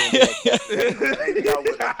 my nigga.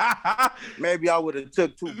 Maybe I would have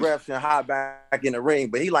took 2 breaths and hop back in the ring.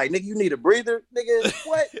 But he like, nigga, you need a breather? Nigga,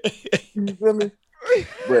 what? You feel me?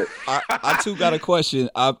 But I too got a question.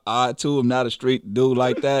 I too am not a street dude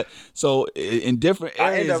like that. So in different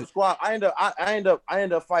areas, I end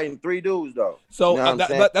up fighting 3 dudes though. So you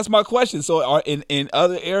know that's my question. So in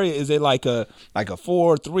other areas, is it like a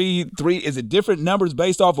 4, 3? Is it different numbers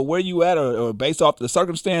based off of where you at or based off the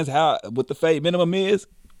circumstance? How what the fade minimum is?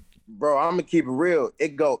 Bro, I'm gonna keep it real.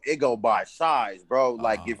 It go by size, bro.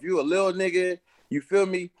 Like if you a little nigga, you feel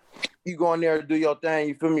me? You go in there and do your thing,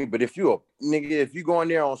 you feel me? But if you a nigga, if you go in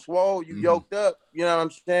there on swole, you yoked up, you know what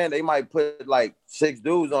I'm saying? They might put like 6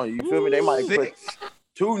 dudes on you, you feel me? They might put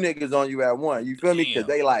 2 niggas on you at one, you feel me? Because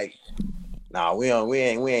they like, nah, we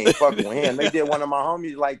ain't fucking with him. They did one of my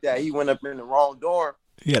homies like that. He went up in the wrong dorm.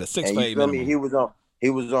 He had a 6 fade. You feel me? He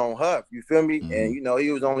was on Huff, you feel me? And you know,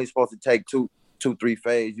 he was only supposed to take 2-3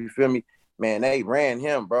 fades, you feel me? Man, they ran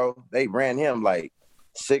him, bro. They ran him like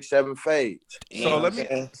 6-7 fades.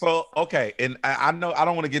 So okay, and I know I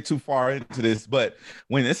don't want to get too far into this, but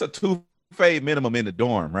when it's a 2 fade minimum in the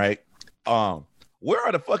dorm, right? Where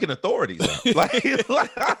are the fucking authorities?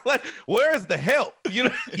 like, where is the help? You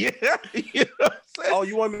know, you know what I'm saying? Oh,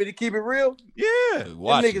 you want me to keep it real? Yeah, them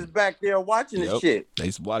niggas back there watching the shit.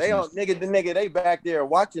 They watching. They back there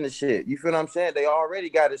watching the shit. You feel what I'm saying? They already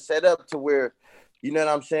got it set up to where, you know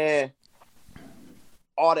what I'm saying?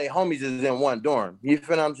 All they homies is in one dorm. You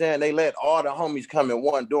feel what I'm saying? They let all the homies come in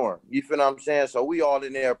one dorm. You feel what I'm saying? So we all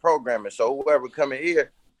in there programming. So whoever come in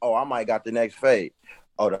here, oh, I might got the next fade.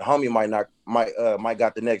 Oh, the homie might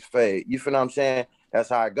got the next fade. You feel what I'm saying? That's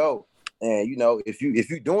how it go. And you know, if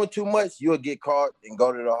you doing too much, you'll get caught and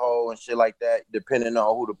go to the hole and shit like that, depending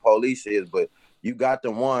on who the police is. But you got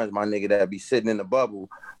the ones, my nigga, that be sitting in the bubble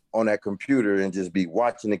on that computer and just be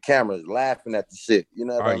watching the cameras, laughing at the shit. You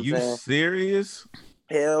know what I'm saying? Are you serious?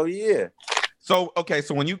 Hell yeah. So, okay,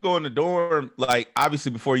 so when you go in the dorm, like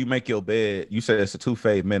obviously before you make your bed, you said it's a 2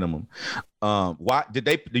 fade minimum. Why do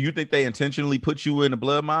you think they intentionally put you in the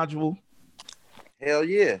blood module? Hell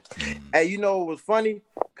yeah. Hey, you know what was funny?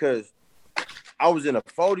 Cause I was in a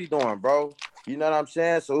 40 dorm, bro. You know what I'm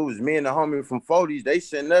saying? So it was me and the homie from 40s. They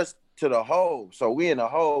sent us to the hole. So we in the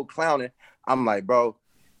hole clowning. I'm like, bro,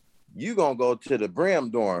 you gonna go to the Brim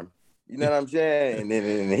dorm. You know what I'm saying? And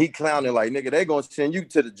then he clowning like, nigga, they gonna send you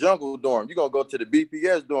to the jungle dorm. You gonna go to the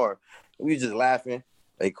BPS dorm. We just laughing.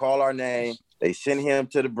 They call our name. They send him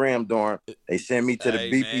to the Brim dorm. They send me to the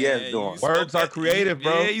BPS dorm. Words are creative,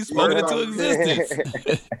 bro. Yeah, you spoke it into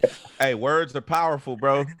existence. Hey, words are powerful,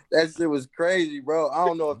 bro. That shit was crazy, bro. I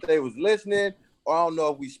don't know if they was listening, or I don't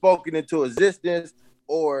know if we spoke it into existence,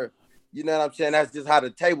 or you know what I'm saying? That's just how the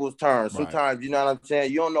tables turn. Sometimes, you know what I'm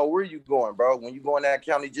saying? You don't know where you going, bro. When you go in that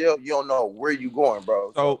county jail, you don't know where you going,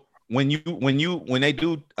 bro. So when they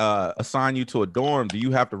do assign you to a dorm, do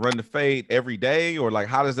you have to run the fade every day, or like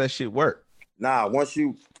how does that shit work? Nah, once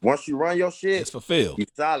you run your shit, it's fulfilled. You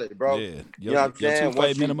solid, bro. Yeah, you know what I'm saying?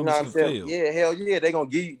 Once you, minimum, you know what I'm saying? Yeah, hell yeah. They gonna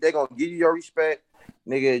give you your respect.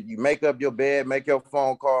 Nigga, you make up your bed, make your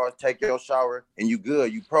phone calls, take your shower, and you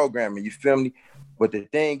good. You programming, you feel me? But the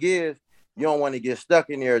thing is, you don't want to get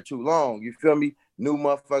stuck in there too long. You feel me? New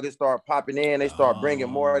motherfuckers start popping in. They start bringing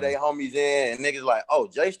more of their homies in. And niggas like, oh,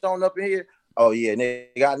 Jay Stone up in here? Oh, yeah,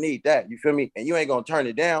 nigga, I need that. You feel me? And you ain't going to turn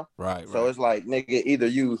it down. Right. So it's like, nigga, either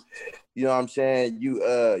you know what I'm saying,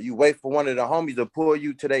 you wait for one of the homies to pull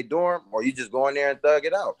you to their dorm, or you just go in there and thug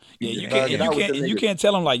it out. Yeah, you can't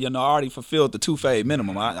tell them like, you know, I already fulfilled the 2 fade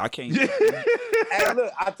minimum. I can't. Hey,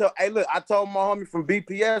 look, I told my homie from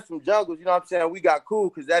BPS, from Jungles, you know what I'm saying? We got cool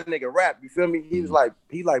because that nigga rap, you feel me? He was like,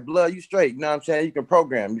 blood, you straight, you know what I'm saying? You can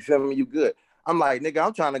program, you feel me? You good. I'm like, nigga,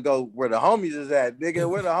 I'm trying to go where the homies is at, nigga,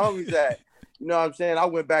 where the homies at? You know what I'm saying? I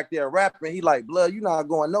went back there rapping. He like, blood, you not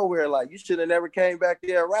going nowhere. Like, you should have never came back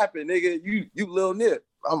there rapping, nigga. You Lil Nip.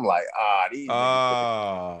 I'm like, these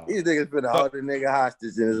niggas finna hold the nigga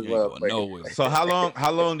hostage in his motherfucker. So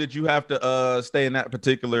how long did you have to stay in that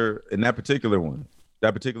particular one?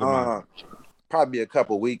 That particular one? probably a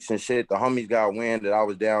couple weeks and shit. The homies got wind that I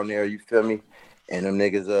was down there, you feel me? And them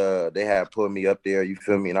niggas, they had put me up there, you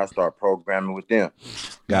feel me? And I started programming with them.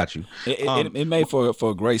 Got you. It made for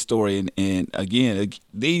a great story, and again,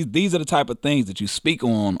 these are the type of things that you speak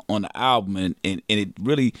on the album, and it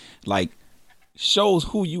really like shows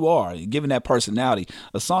who you are, given that personality.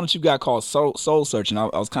 A song that you got called Soul Searching, I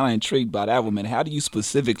was kind of intrigued by that one, man. How do you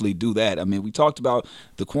specifically do that? I mean, we talked about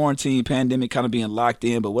the quarantine pandemic kind of being locked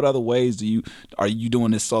in, but what other ways are you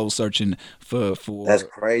doing this soul searching for? That's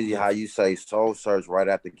crazy how you say soul search right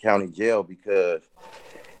at the county jail, because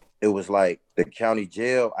it was like the county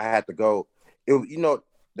jail, I had to go, the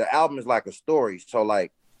album is like a story. So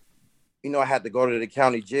like, I had to go to the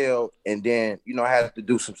county jail, and then, I had to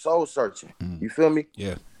do some soul searching. You feel me?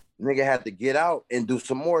 Yeah. Nigga had to get out and do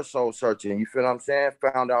some more soul searching. You feel what I'm saying?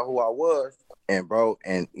 Found out who I was, and bro,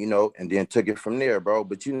 and then took it from there, bro.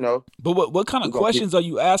 But But what kind of questions are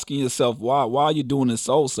you asking yourself while you're doing this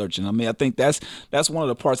soul searching? I mean, I think that's one of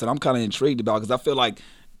the parts that I'm kind of intrigued about, because I feel like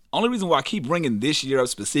only reason why I keep bringing this year up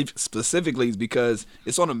specifically is because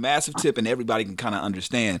it's on a massive tip and everybody can kind of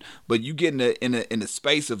understand. But you get in a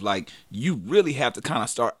space of like, you really have to kind of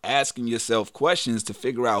start asking yourself questions to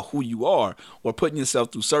figure out who you are, or putting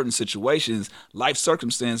yourself through certain situations, life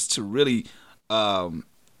circumstance, to really kind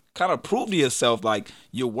of prove to yourself like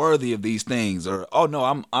you're worthy of these things, or oh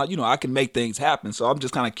no, I can make things happen. So I'm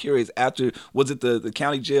just kind of curious. After, was it the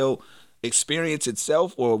county jail experience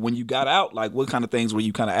itself, or when you got out, like what kind of things were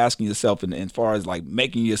you kind of asking yourself, and as far as like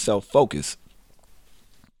making yourself focus?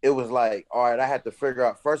 It was like, all right, I had to figure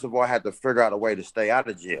out, first of all, I had to figure out a way to stay out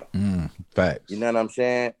of jail. Facts. You know what I'm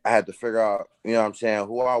saying? I had to figure out,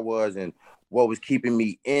 who I was and what was keeping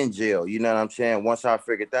me in jail. You know what I'm saying? Once I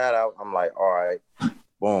figured that out, I'm like, all right,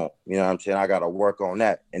 boom. You know what I'm saying? I got to work on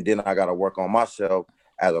that. And then I got to work on myself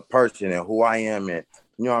as a person and who I am. And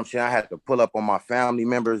you know what I'm saying? I had to pull up on my family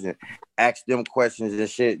members and ask them questions and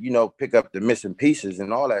shit, pick up the missing pieces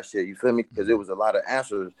and all that shit. You feel me? Because there was a lot of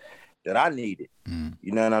answers that I needed.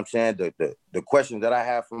 You know what I'm saying? The questions that I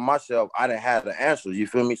had for myself, I didn't have the answers. You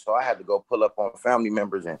feel me? So I had to go pull up on family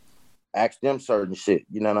members and ask them certain shit.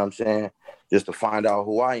 You know what I'm saying? Just to find out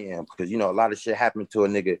who I am. Because, a lot of shit happened to a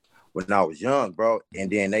nigga when I was young, bro.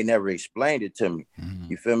 And then they never explained it to me.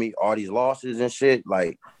 You feel me? All these losses and shit,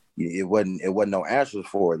 like, it wasn't no answers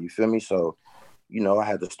for it. You feel me? So, I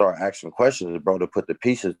had to start asking questions, bro, to put the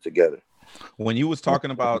pieces together. When you was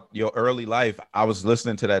talking about your early life, I was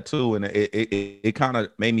listening to that too, and it kind of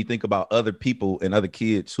made me think about other people and other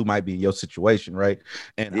kids who might be in your situation, right?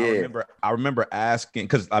 And yeah. I remember asking,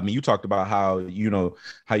 because I mean, you talked about how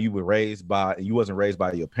you were raised by, you wasn't raised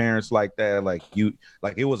by your parents like that, you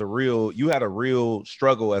had a real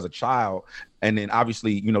struggle as a child, and then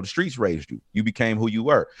obviously the streets raised you. You became who you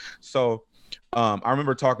were. So I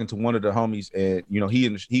remember talking to one of the homies, and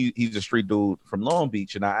he's a street dude from Long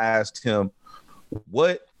Beach, and I asked him,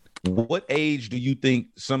 what age do you think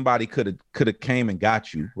somebody could have came and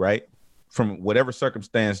got you, right, from whatever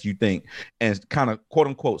circumstance you think, and kind of quote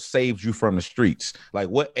unquote saved you from the streets? Like,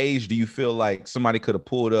 what age do you feel like somebody could have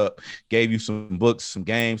pulled up, gave you some books, some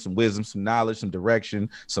games, some wisdom, some knowledge, some direction,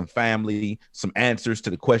 some family, some answers to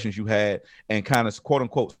the questions you had, and kind of quote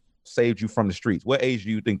unquote saved you from the streets? What age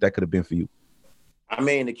do you think that could have been for you? I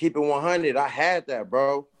mean, to keep it 100, I had that,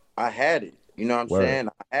 bro. I had it. You know what I'm saying?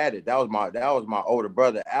 I had it. That was my older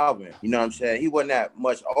brother, Alvin. You know what I'm saying? He wasn't that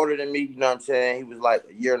much older than me. You know what I'm saying? He was like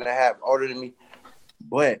a year and a half older than me.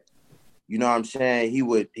 But, you know what I'm saying? He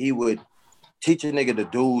would teach a nigga the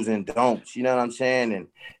do's and don'ts. You know what I'm saying? And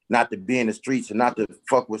not to be in the streets and not to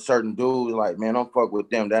fuck with certain dudes. Like, man, don't fuck with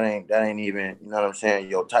them. That ain't even, you know what I'm saying,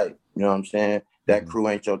 your type. You know what I'm saying? That crew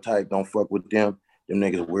ain't your type. Don't fuck with them. Them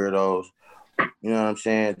niggas weirdos. You know what I'm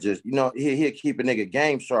saying? Just, he'll keep a nigga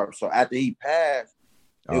game sharp. So after he passed,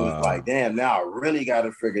 it was like, damn, now I really got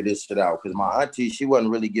to figure this shit out. Because my auntie, she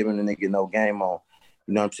wasn't really giving the nigga no game on,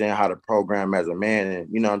 you know what I'm saying, how to program as a man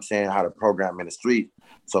and, you know what I'm saying, how to program in the street.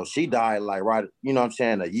 So she died like right, you know what I'm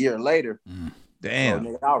saying, a year later. Damn.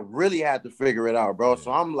 So, nigga, I really had to figure it out, bro.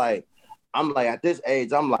 So I'm like, at this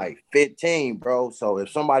age, I'm like 15, bro. So if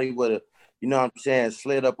somebody would have, you know what I'm saying,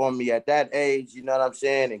 slid up on me at that age, you know what I'm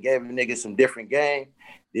saying, and gave a nigga some different game,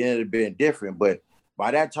 then it'd have been different. But by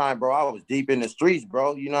that time, bro, I was deep in the streets,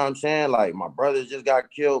 bro. You know what I'm saying? Like, my brothers just got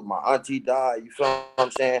killed. My auntie died. You feel what I'm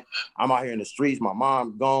saying? I'm out here in the streets. My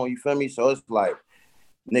mom gone. You feel me? So it's like,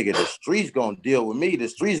 nigga, the streets gonna deal with me. The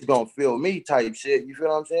streets gonna feel me type shit. You feel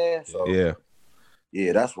what I'm saying? So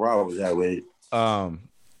yeah, that's where I was at with it.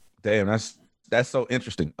 Damn, that's so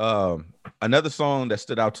interesting. Another song that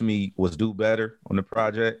stood out to me was "Do Better" on the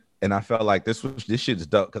project. and I felt like this shit's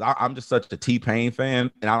dope because I'm just such a T-Pain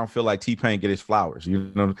fan, and I don't feel like T-Pain get his flowers.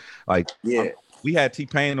 You know, like we had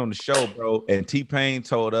T-Pain on the show, bro, and T-Pain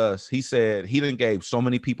told us, he said he done gave so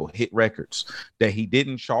many people hit records that he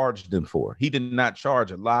didn't charge them for. He did not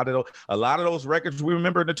charge a lot of those records we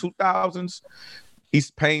remember in the 2000s.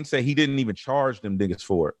 Payne said he didn't even charge them niggas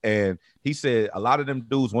for it. And he said a lot of them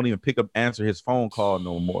dudes won't even answer his phone call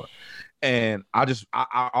no more. And I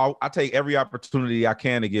take every opportunity I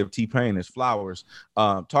can to give T-Pain his flowers.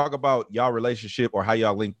 Talk about y'all relationship or how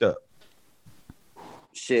y'all linked up.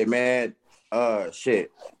 Shit, man.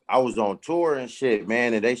 Shit. I was on tour and shit,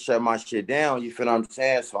 man, and they shut my shit down. You feel what I'm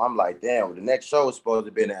saying? So I'm like, damn, the next show is supposed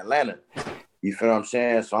to be in Atlanta. You feel what I'm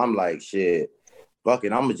saying? So I'm like, shit. Fuck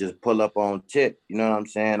it, I'm gonna just pull up on tip. You know what I'm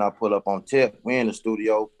saying? I pull up on tip. We in the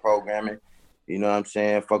studio programming. You know what I'm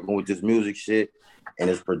saying? Fucking with this music shit. And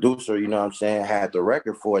his producer, you know what I'm saying, had the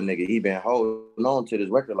record for a nigga. He been holding on to this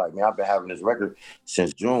record like, man, I've been having this record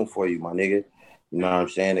since June for you, my nigga. You know what I'm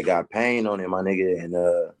saying? It got Pain on it, my nigga. And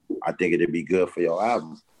I think it'd be good for your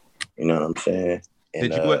album. You know what I'm saying? And,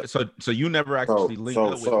 did you so you never actually linked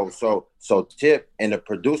up with so Tip and the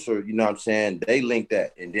producer, you know what I'm saying, they linked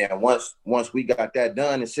that. And then once we got that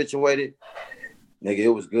done and situated, nigga, it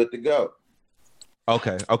was good to go.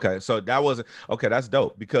 Okay. So that's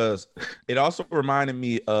dope because it also reminded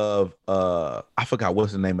me of I forgot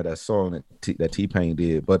what's the name of that song that T-Pain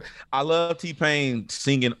did, but I love T-Pain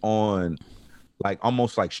singing on like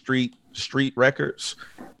almost like street records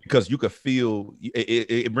because you could feel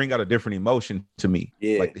it bring out a different emotion to me.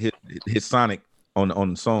 Yeah, like his sonic on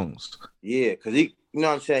the songs. Yeah, because he, you know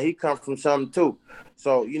what I'm saying, he come from something too.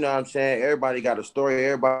 So you know what I'm saying, everybody got a story,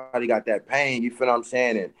 everybody got that pain. You feel what I'm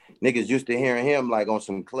saying? And niggas used to hearing him like on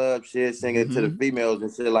some club shit, singing to the females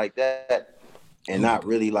and shit like that, and not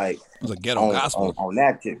really like it was a ghetto gospel on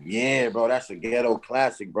that tip. Yeah, bro, that's a ghetto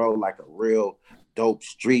classic, bro. Like a real dope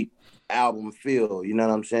street album feel, you know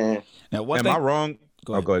what I'm saying? Now, am I wrong?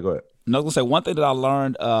 Go ahead. No, I was gonna say one thing that I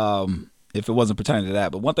learned, if it wasn't pertaining to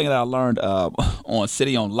that, but one thing that I learned on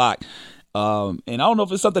City on Lock, and I don't know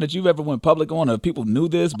if it's something that you've ever went public on or if people knew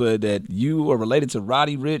this, but that you are related to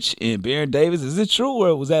Roddy Ricch and Baron Davis. Is it true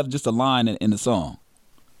or was that just a line in the song?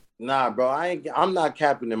 Nah, bro, I'm not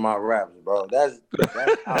capping in my raps, bro. That's That's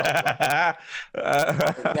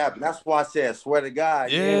why I said swear to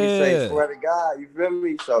God. You hear me say swear to God, you feel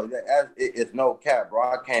me? So it's no cap,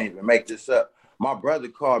 bro. I can't even make this up. My brother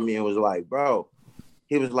called me and was like, bro,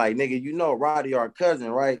 he was like, nigga, you know Roddy our cousin,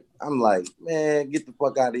 right? I'm like, man, get the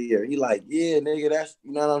fuck out of here. He like, yeah, nigga, that's,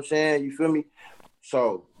 you know what I'm saying? You feel me?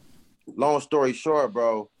 So long story short,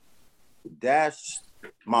 bro, that's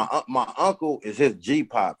my uncle is his G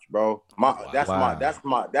pops, bro. That's my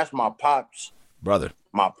pops brother.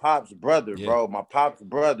 My pops brother, bro. My pops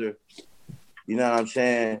brother. You know what I'm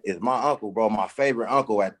saying? Is my uncle, bro. My favorite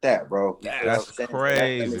uncle at that, bro. That's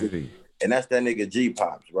crazy. And that's that nigga G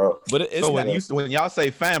pops, bro. But it's when y'all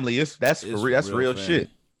say family, that's real shit.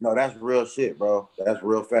 No, that's real shit, bro. That's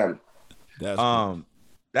real family.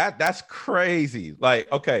 That's crazy. Like,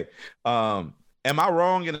 okay. Am I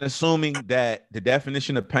wrong in assuming that The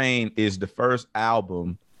Definition of Pain is the first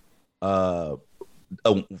album from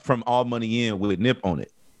All Money In with Nip on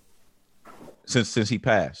it since he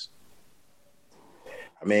passed?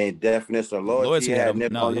 I mean, Definition of Loyalty had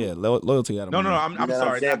Nip on it. Loyalty had him. No, I'm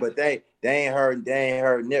sorry. But they ain't heard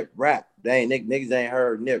Nip rap. Niggas ain't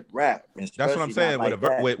heard Nip rap. That's what I'm saying with the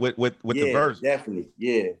verse. Definitely,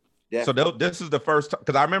 yeah. So this is the first time,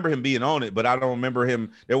 because I remember him being on it, but I don't remember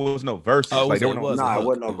him. There was no verses. It wasn't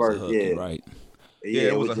no verse. Yeah, right. Yeah,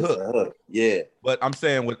 it was a hook. Yeah, but I'm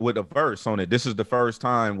saying with a verse on it, this is the first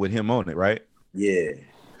time with him on it, right? Yeah.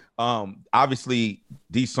 Obviously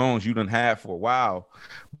these songs you done had for a while,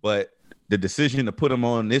 but the decision to put them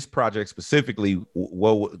on this project specifically,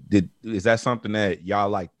 is that something that y'all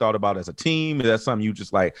like thought about as a team? Is that something you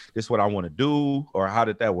just like, this is what I want to do, or how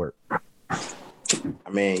did that work? I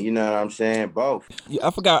mean, you know what I'm saying? Both. Yeah,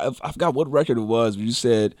 I forgot what record it was. You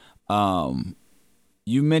said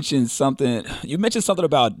you mentioned something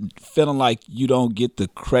about feeling like you don't get the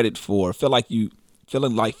credit for, feeling like you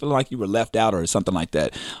were left out or something like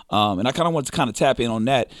that. And I kind of want to kind of tap in on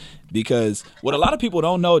that because what a lot of people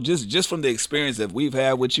don't know, just from the experience that we've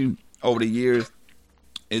had with you over the years,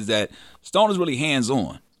 is that Stone is really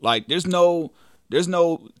hands-on. Like there's no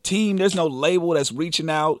team, there's no label that's reaching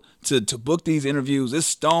out to book these interviews. It's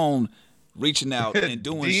Stone reaching out and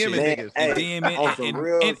doing shit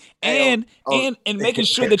and making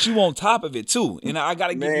sure that you on top of it too. And I got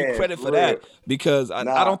to give you credit for that because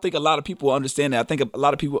I don't think a lot of people understand that. I think a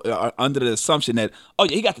lot of people are under the assumption that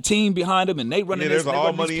he got the team behind him and they running this. There's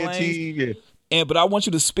all money in team. Yeah. But I want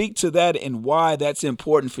you to speak to that and why that's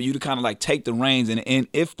important for you to kind of like take the reins. And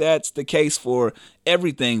if that's the case for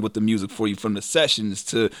everything with the music for you, from the sessions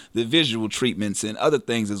to the visual treatments and other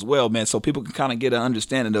things as well, man, so people can kind of get an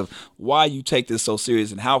understanding of why you take this so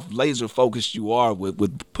serious and how laser focused you are with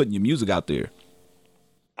putting your music out there.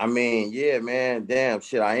 I mean, yeah, man, damn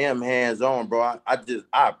shit. I am hands on, bro.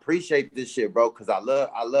 I appreciate this shit, bro, because I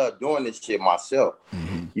love doing this shit myself.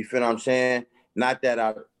 Mm-hmm. You feel what I'm saying? Not that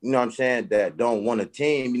I, you know what I'm saying, that don't want a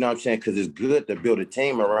team, you know what I'm saying, because it's good to build a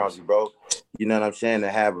team around you, bro. You know what I'm saying, to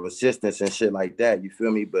have assistance and shit like that. You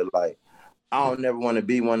feel me? But like, I don't never want to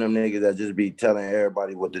be one of them niggas that just be telling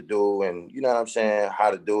everybody what to do and, you know what I'm saying, how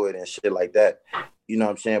to do it and shit like that. You know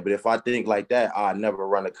what I'm saying? But if I think like that, I'd never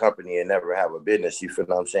run a company and never have a business. You feel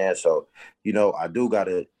what I'm saying? So, you know, I do got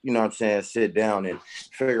to, you know what I'm saying, sit down and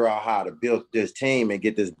figure out how to build this team and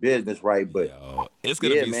get this business right. But it's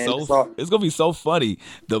going to be it's going to be so funny.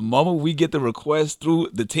 The moment we get the request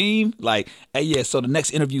through the team, like, hey, yeah, so the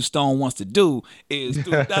next interview Stone wants to do is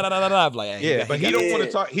do da-da-da-da-da. Like, hey, yeah, but he don't want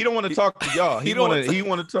to talk. He don't want to talk to y'all. He want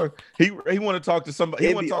to talk. He want to talk to somebody.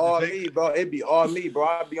 It'd be all me, bro. It'd be all me, bro.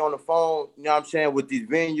 I'd be on the phone, you know what I'm saying, with these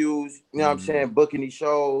venues, you know what I'm saying, booking these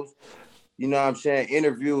shows, you know what I'm saying,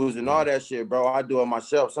 interviews and all that shit, bro. I do it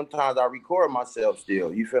myself. Sometimes I record myself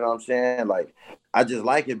still. You feel what I'm saying? Like, I just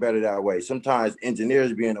like it better that way. Sometimes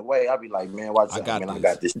engineers be in the way. I'll be like, man, watch out, man. I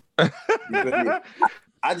got this. You feel me?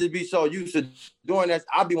 I just be so used to doing that.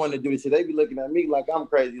 I be wanting to do this shit. They be looking at me like I'm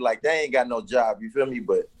crazy, like they ain't got no job. You feel me?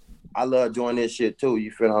 But I love doing this shit too.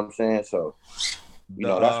 You feel what I'm saying? So, you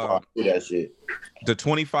know, that's why I do that shit. The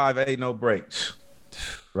 25A no breaks,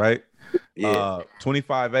 right? Yeah.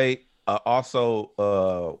 25A.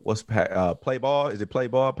 Also, what's play ball? Is it play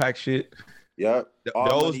ball? Pack shit. Yep.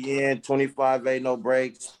 All money in, 25A no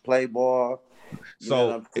breaks, play ball.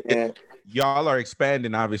 So y'all are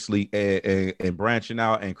expanding, obviously, and branching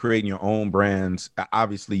out and creating your own brands.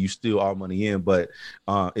 Obviously, you still all money in, but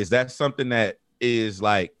is that something that is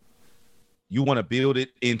like you want to build it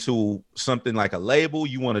into something like a label?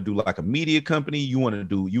 You want to do like a media company? You want to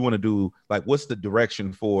do like, what's the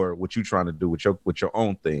direction for what you're trying to do with your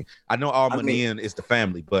own thing? I know all money in is the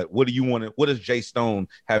family, but what does Jay Stone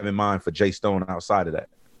have in mind for Jay Stone outside of that?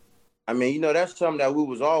 I mean, you know, that's something that we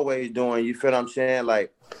was always doing. You feel what I'm saying?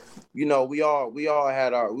 Like, you know, we all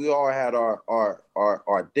had our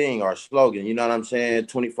thing, our slogan. You know what I'm saying?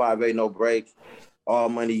 25A no breaks, all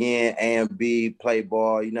money in, A and B, play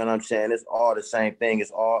ball. You know what I'm saying? It's all the same thing.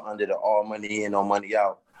 It's all under the all money in, no money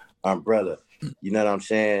out umbrella. You know what I'm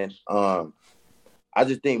saying? I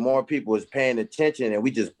just think more people is paying attention and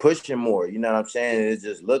we just pushing more. You know what I'm saying? It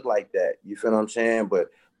just look like that. You feel what I'm saying? But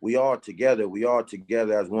we all together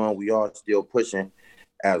as one. We all still pushing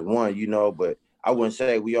as one, you know, but I wouldn't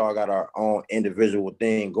say we all got our own individual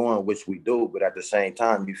thing going, which we do, but at the same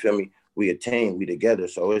time, you feel me? We a team, we together.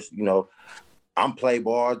 So it's, you know, I'm play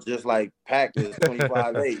ball just like Pac is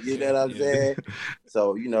 25-8, you know what I'm saying?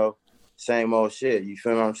 So, you know, same old shit, you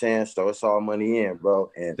feel what I'm saying? So it's all money in, bro.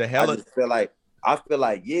 And I feel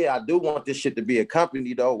like, yeah, I do want this shit to be a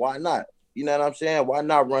company though. Why not? You know what I'm saying? Why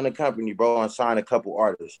not run a company, bro, and sign a couple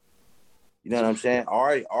artists? You know what I'm saying?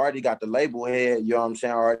 I already got the label head, you know what I'm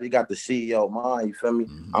saying? I already got the CEO mind, you feel me?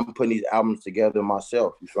 Mm-hmm. I'm putting these albums together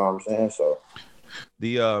myself, you feel what I'm saying? So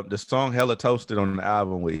the song Hella Toasted on the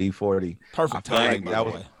album with E40. Perfect timing, that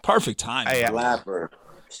was perfect timing. Hey, slapper.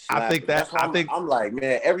 I think I'm like,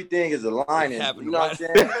 man, everything is aligning. You know what I'm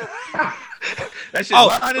saying? That shit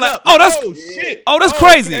lining up. Oh, shit. Oh, that's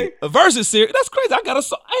crazy. Okay. A verse is serious. That's crazy. I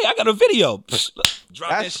got a video.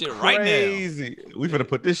 Drop that shit right now. Crazy. We finna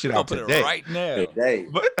put this shit out today. Right now.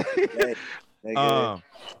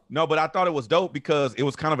 No, but I thought it was dope because it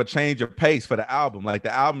was kind of a change of pace for the album. Like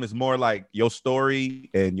the album is more like your story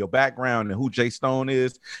and your background and who Jay Stone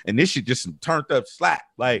is, and this shit just turned up slap.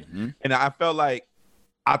 Like, and I felt like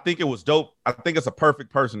I think it was dope. I think it's a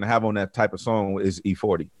perfect person to have on that type of song is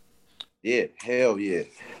E40. Yeah, hell yeah.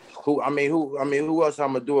 Who else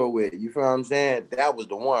I'm gonna do it with? You feel what I'm saying? That was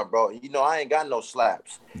the one, bro. You know, I ain't got no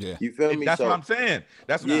slaps. Yeah. You feel me? That's what I'm saying.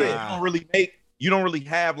 That's what I'm saying. You don't really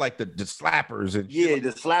have like the slappers and shit. The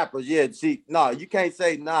slappers. Yeah. See, no, you can't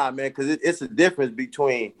say nah, man, because it's a difference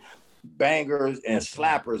between bangers and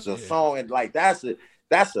slappers. A song and like that's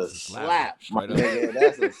a slap, my nigga.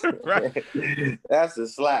 That's a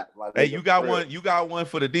slap. Hey, you got one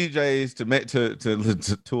for the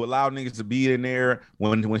DJs to allow niggas to be in there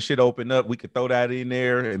when shit open up. We could throw that in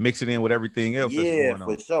there and mix it in with everything else. Yeah,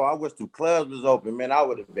 for sure. I wish the clubs was open, man. I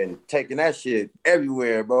would have been taking that shit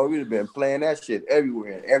everywhere, bro. We'd have been playing that shit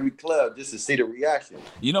everywhere in every club just to see the reaction.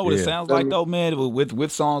 You know what it sounds like though, man,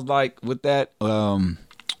 with songs like with that.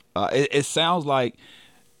 it sounds like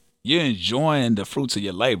you're enjoying the fruits of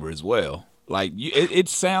your labor as well. Like it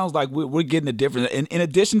sounds like we're getting a difference. In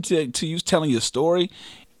addition to you telling your story,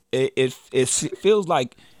 it feels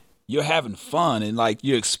like you're having fun and like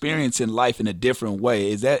you're experiencing life in a different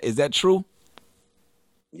way. Is that true?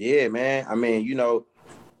 Yeah, man. I mean, you know,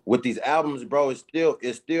 with these albums, bro,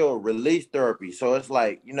 it's still release therapy. So it's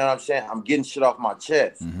like, you know what I'm saying? I'm getting shit off my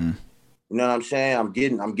chest. Mm-hmm. You know what I'm saying? I'm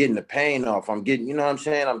getting the pain off. I'm getting, you know what I'm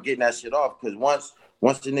saying? I'm getting that shit off. Cause once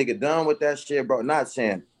the nigga done with that shit, bro, not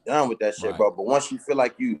saying done with that shit, right, bro, but once you feel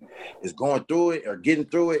like you is going through it or getting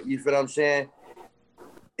through it, you feel what I'm saying?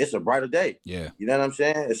 It's a brighter day. Yeah. You know what I'm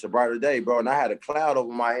saying? It's a brighter day, bro. And I had a cloud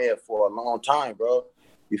over my head for a long time, bro.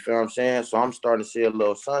 You feel what I'm saying? So I'm starting to see a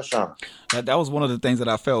little sunshine. That was one of the things that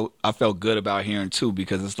I felt good about hearing too,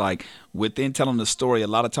 because it's like within telling the story, a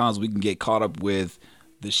lot of times we can get caught up with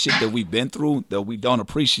the shit that we've been through that we don't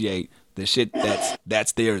appreciate the shit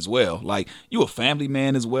that's there as well. Like, you a family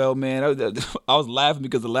man as well, man. I was laughing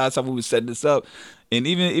because the last time we were setting this up, and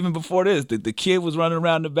even before this, the kid was running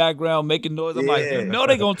around in the background making noise. I'm like, you know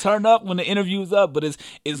they gonna turn up when the interview's up, but it's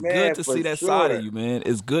man, good to see that side of you, man.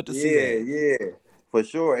 It's good to see that. Yeah. For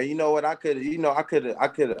sure. And you know what? I could have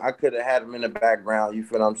had him in the background, you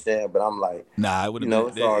feel what I'm saying? But I'm like, nah, it would have been,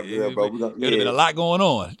 it's all good, bro. It would have been a lot going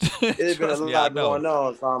on. It'd been a lot going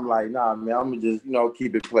on. So I'm like, nah, man, I'm gonna just,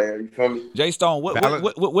 keep it player. You feel me? Jay Stone,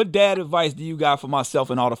 what dad advice do you got for myself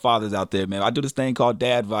and all the fathers out there, man? I do this thing called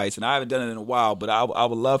Dad Advice, and I haven't done it in a while, but I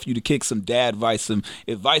would love for you to kick some dad advice, some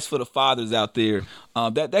advice for the fathers out there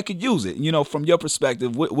that could use it. You know, from your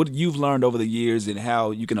perspective, what you've learned over the years and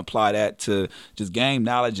how you can apply that to just gain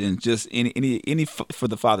knowledge and just any for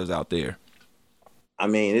the fathers out there. I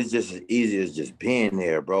mean, it's just as easy as just being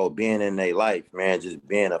there, bro. Being in their life, man. Just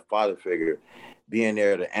being a father figure, being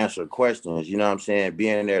there to answer questions. You know what I'm saying?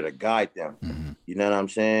 Being there to guide them. Mm-hmm. You know what I'm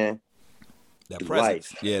saying? That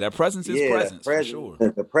presence, that presence is presence, for sure.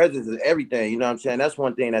 The presence is everything. You know what I'm saying? That's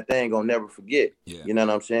one thing that they ain't gonna never forget. Yeah. You know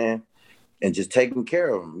what I'm saying? And just taking care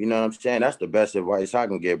of them. You know what I'm saying? That's the best advice I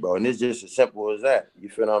can give, bro. And it's just as simple as that. You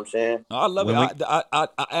feel what I'm saying? I love it. I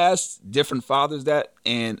ask different fathers that,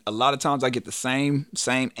 and a lot of times I get the same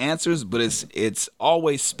answers, but it's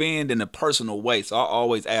always spanned in a personal way. So I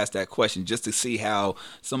always ask that question just to see how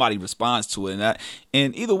somebody responds to it.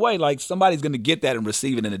 And either way, like, somebody's gonna get that and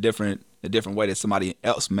receive it in a different way that somebody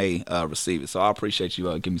else may receive it. So I appreciate you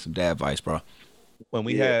giving me some dad advice, bro. When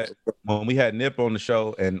we had Nip on the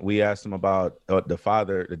show and we asked him about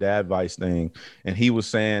the dad advice thing, and he was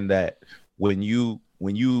saying that when you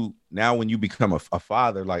become a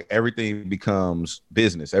father, like, everything becomes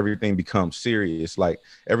business, everything becomes serious, like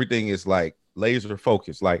everything is like laser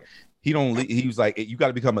focused. Like, he was like, you got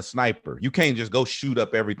to become a sniper. You can't just go shoot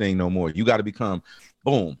up everything no more. You got to become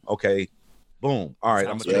boom, okay, boom. All right,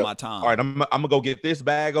 I'm gonna take my time. All right, I'm gonna go get this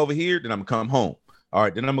bag over here, then I'm gonna come home. All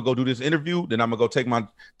right, then I'm gonna go do this interview. Then I'm gonna go take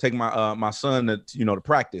my son to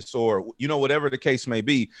practice, or whatever the case may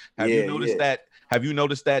be. Have you noticed that? Have you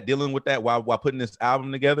noticed that dealing with that while putting this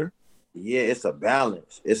album together? Yeah, it's a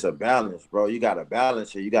balance. It's a balance, bro. You got to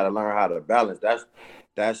balance it. You got to learn how to balance.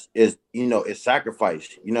 It's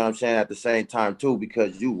sacrifice. You know what I'm saying? At the same time too,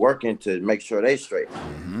 because you working to make sure they straight.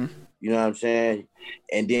 Mm-hmm. You know what I'm saying?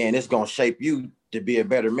 And then it's gonna shape you to be a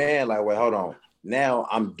better man. Like, wait, hold on. Now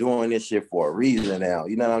I'm doing this shit for a reason now.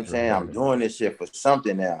 You know what I'm saying? I'm doing this shit for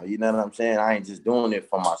something now. You know what I'm saying? I ain't just doing it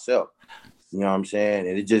for myself. You know what I'm saying?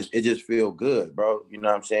 And it just feel good, bro. You know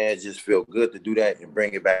what I'm saying? It just feel good to do that and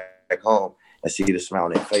bring it back home and see the smile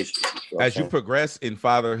on their faces. As you progress in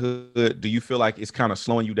fatherhood, do you feel like it's kind of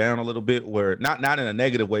slowing you down a little bit, where not in a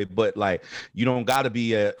negative way, but like, you don't got to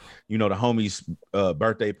be at, the homie's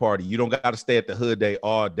birthday party. You don't got to stay at the hood day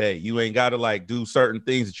all day. You ain't got to like do certain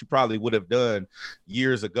things that you probably would have done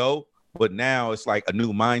years ago, but now it's like a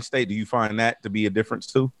new mind state. Do you find that to be a difference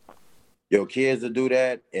too? Your kids will do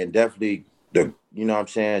that, and definitely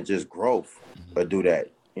just growth will do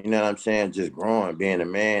that. You know what I'm saying? Just growing, being a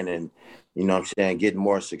man, and you know what I'm saying, getting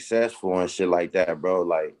more successful and shit like that, bro.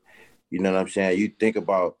 Like, you know what I'm saying? You think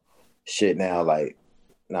about shit now, like,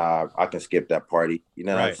 nah, I can skip that party. You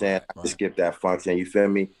know what I'm saying? I can skip that function. You feel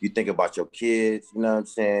me? You think about your kids, you know what I'm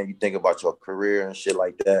saying? You think about your career and shit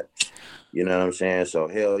like that. You know what I'm saying? So,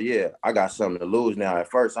 hell yeah, I got something to lose now. At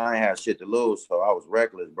first, I ain't had shit to lose, so I was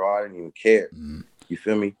reckless, bro. I didn't even care. Mm-hmm. You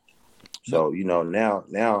feel me? So, now,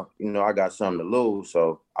 I got something to lose,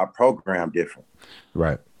 so I program different.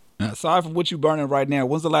 Right. Aside from what you burning right now,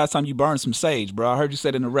 when's the last time you burned some sage, bro? I heard you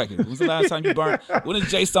said in the record. When's the last time you burned? When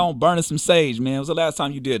is Jay Stone burning some sage, man? When's the last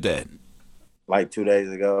time you did that? Like 2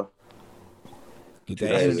 days ago. Get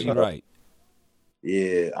that energy right.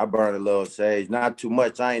 Yeah, I burn a little sage. Not too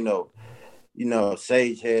much. I ain't no,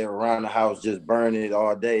 sage head around the house, just burning it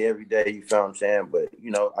all day, every day. You feel what I'm saying? But,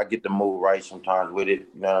 I get the mood right sometimes with it.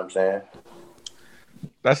 You know what I'm saying?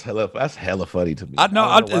 That's hella funny to me. I know.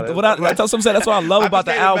 I tell some that's what I love about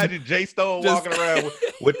the album. Imagine Jay Stone walking around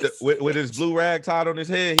with his blue rag tied on his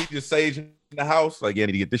head. He just saging in the house. Like, yeah, I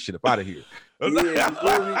need to get this shit up out of here. Yeah.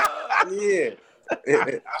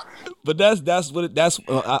 But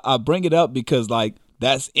I bring it up because like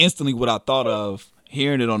that's instantly what I thought of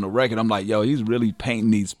hearing it on the record. I'm like, yo, he's really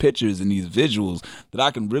painting these pictures and these visuals that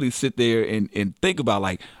I can really sit there and think about.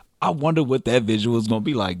 Like, I wonder what that visual is going to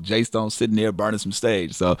be like. Jay Stone sitting there burning some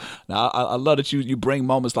stage. So now I love that you bring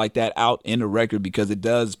moments like that out in the record because it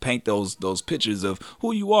does paint those pictures of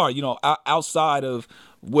who you are, outside of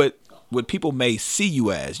what people may see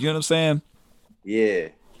you as. You know what I'm saying? Yeah,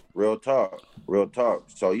 real talk.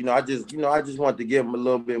 So I just want to give him a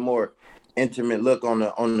little bit more intimate look on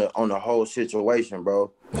the whole situation,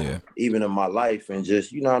 bro. Yeah. Even in my life, and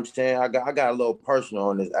just what I'm saying, I got a little personal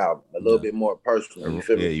on this album, a little bit more personal. You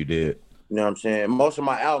feel me? Yeah, you did. You know what I'm saying? Most of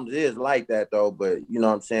my albums is like that though, but you know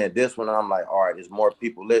what I'm saying? This one I'm like, all right, there's more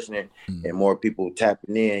people listening and more people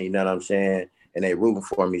tapping in, you know what I'm saying? And they rooting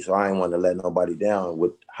for me, so I ain't want to let nobody down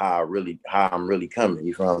with how I'm really coming.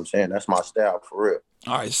 You feel what I'm saying? That's my style for real.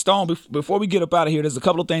 All right, Stone, before we get up out of here, there's a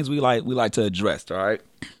couple of things we like to address, all right?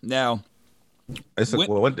 Now, it's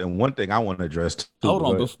one thing I want to address too. Hold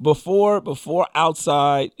on, before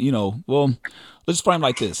outside, well, let's frame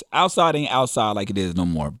like this. Outside ain't outside like it is no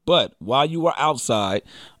more. But while you were outside,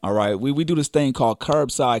 all right, we do this thing called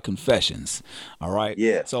curbside confessions, all right?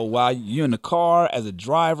 Yeah. So while you're in the car, as a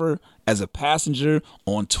driver, as a passenger,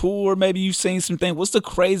 on tour, maybe you've seen some things. What's the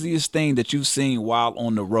craziest thing that you've seen while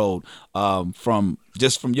on the road from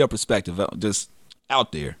your perspective, just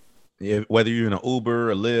out there? Yeah, whether you're in an Uber,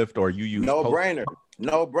 a Lyft, or you use no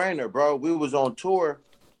brainer, bro. We was on tour,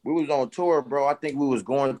 bro. I think we was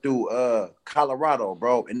going through Colorado,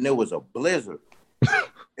 bro, and there was a blizzard.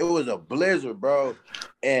 It was a blizzard, bro.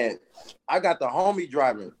 And I got the homie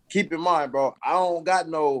driving. Keep in mind, bro, I don't got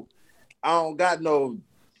no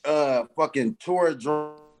fucking tour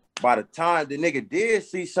drone. By the time the nigga did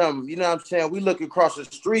see something, you know what I'm saying? We look across the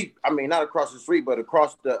street. I mean, not across the street, but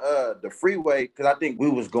across the freeway, because I think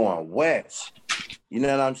we was going west. You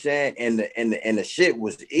know what I'm saying? And the shit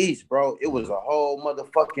was east, bro. It was a whole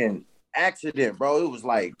motherfucking accident, bro. It was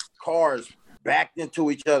like cars backed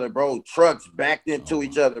into each other, bro. Trucks backed into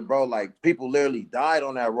each other, bro. Like people literally died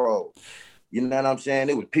on that road. You know what I'm saying?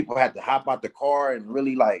 It was people had to hop out the car and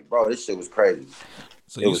really like, bro, this shit was crazy.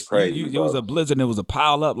 So it was crazy. It was a blizzard and it was a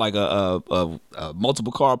pile up, like a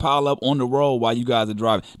multiple car pile up on the road while you guys are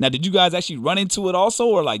driving. Now, did you guys actually run into it also,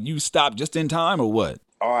 or like you stopped just in time, or what?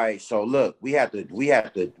 All right, so look, we had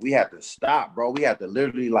to stop, bro. We had to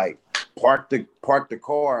literally like park the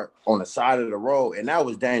car on the side of the road, and that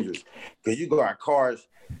was dangerous because you got cars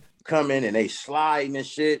coming and they sliding and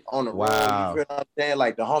shit on the road. You feel what I'm saying?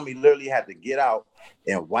 Like the homie literally had to get out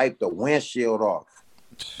and wipe the windshield off.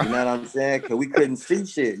 You know what I'm saying? Because we couldn't see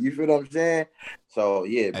shit. You feel what I'm saying? So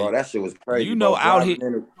yeah, bro, that shit was crazy. You know, out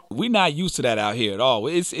here, we not used to that out here at all.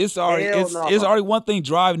 It's already one thing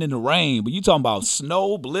driving in the rain, but you talking about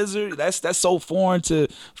snow, blizzard. That's so foreign to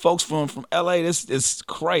folks from LA. It's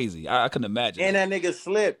crazy. I couldn't imagine. And that nigga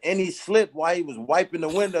slipped, and he slipped while he was wiping the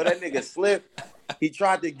window. That nigga slipped. He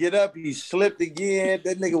tried to get up. He slipped again.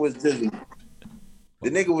 That nigga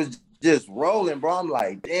was just rolling, bro. I'm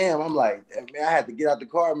like, damn. I'm like, man, I had to get out the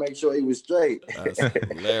car and make sure he was straight. That's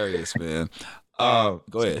hilarious, man. Go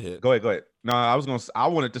ahead. Go ahead. No, I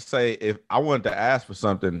wanted to say, if I wanted to ask for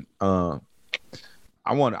something, I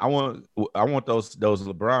want those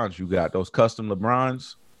LeBrons you got, those custom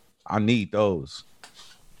LeBrons. I need those.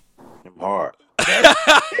 Them hard.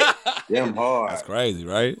 Them hard. That's crazy,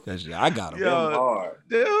 right? I got them. Them hard.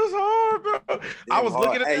 It was hard, bro. I was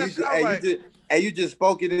looking at that. You just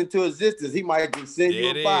spoke it into existence. He might just send you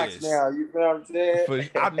a box now. You feel what I'm saying?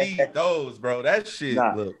 I need those, bro. That shit,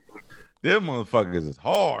 look. Them motherfuckers is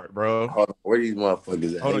hard, bro. Hold on, where these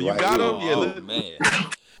motherfuckers at? Hold on, you got them? Yeah, man.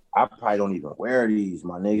 I probably don't even wear these,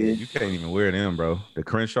 my nigga. Yeah, you can't even wear them, bro. The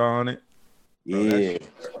Crenshaw on it. Yeah.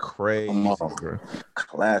 Bro, crazy, bro.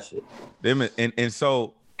 Classic. Them and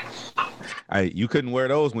so you couldn't wear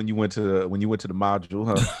those when you went to the module,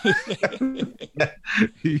 huh?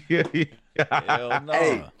 Hell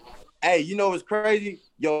no. Hey, you know what's crazy?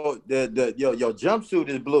 Your jumpsuit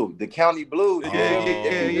is blue. The county blue.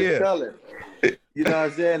 Yeah. Color. You know what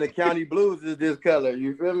I'm saying? The county blues is this color.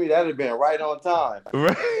 You feel me? That'd have been right on time.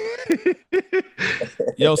 Right.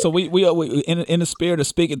 Yo, so we in the spirit of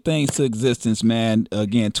speaking things to existence, man.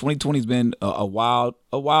 Again, 2020 has been a wild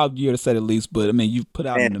year to say the least. But I mean, you've put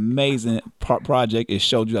out an amazing project. It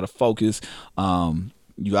showed you how to focus.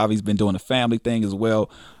 You obviously been doing the family thing as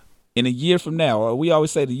well. In a year from now, we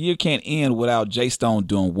always say the year can't end without Jay Stone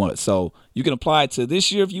doing what. So you can apply it to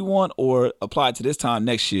this year if you want, or apply it to this time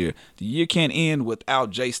next year. The year can't end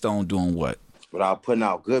without Jay Stone doing what? Without putting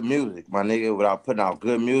out good music, my nigga. Without putting out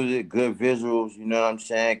good music, good visuals. You know what I'm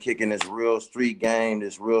saying? Kicking this real street game,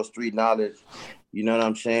 this real street knowledge. You know what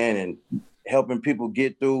I'm saying? And helping people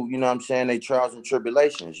get through, you know what I'm saying, they trials and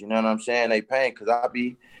tribulations. You know what I'm saying? They pain, because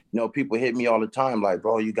people hit me all the time like,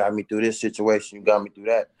 bro, you got me through this situation. You got me through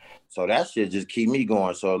that. So that shit just keep me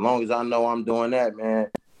going. So as long as I know I'm doing that, man,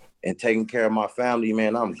 and taking care of my family,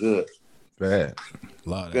 man, I'm good. Bad.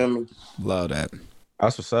 Love Feel me? Love that.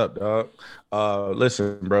 That's what's up, dog.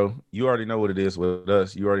 Listen, bro, you already know what it is with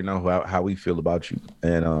us. You already know how we feel about you,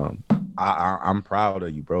 and I'm proud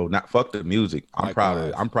of you, bro. Not fuck the music. I'm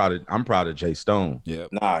proud of Jay Stone. Yeah.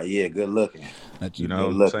 Nah, yeah, good looking. You know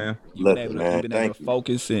what I'm saying? You've been able to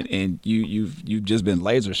focus, and you've just been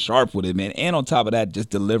laser sharp with it, man. And on top of that, just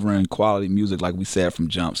delivering quality music, like we said from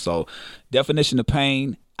jump. So, Definition of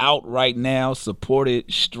Pain out right now. Support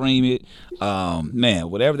it, stream it, man.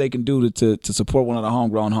 Whatever they can do to support one of the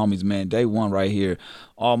homegrown homies, man. Day one right here.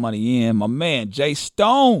 All money in. My man Jay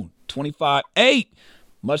Stone, 25-8.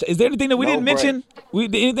 Much. Is there anything that we didn't mention?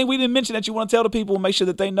 Anything we didn't mention that you want to tell the people and make sure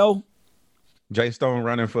that they know? Jay Stone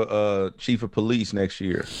running for chief of police next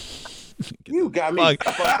year. You got me fucked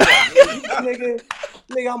up, nigga.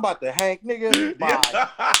 Nigga, I'm about to Hank, nigga. Bye.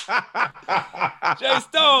 Jay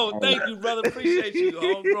Stone, thank you, brother. Appreciate you.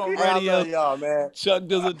 Homegrown Radio. I love y'all, man. Chuck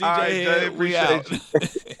Dizzle, DJ All right, Head, we out.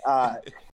 All right.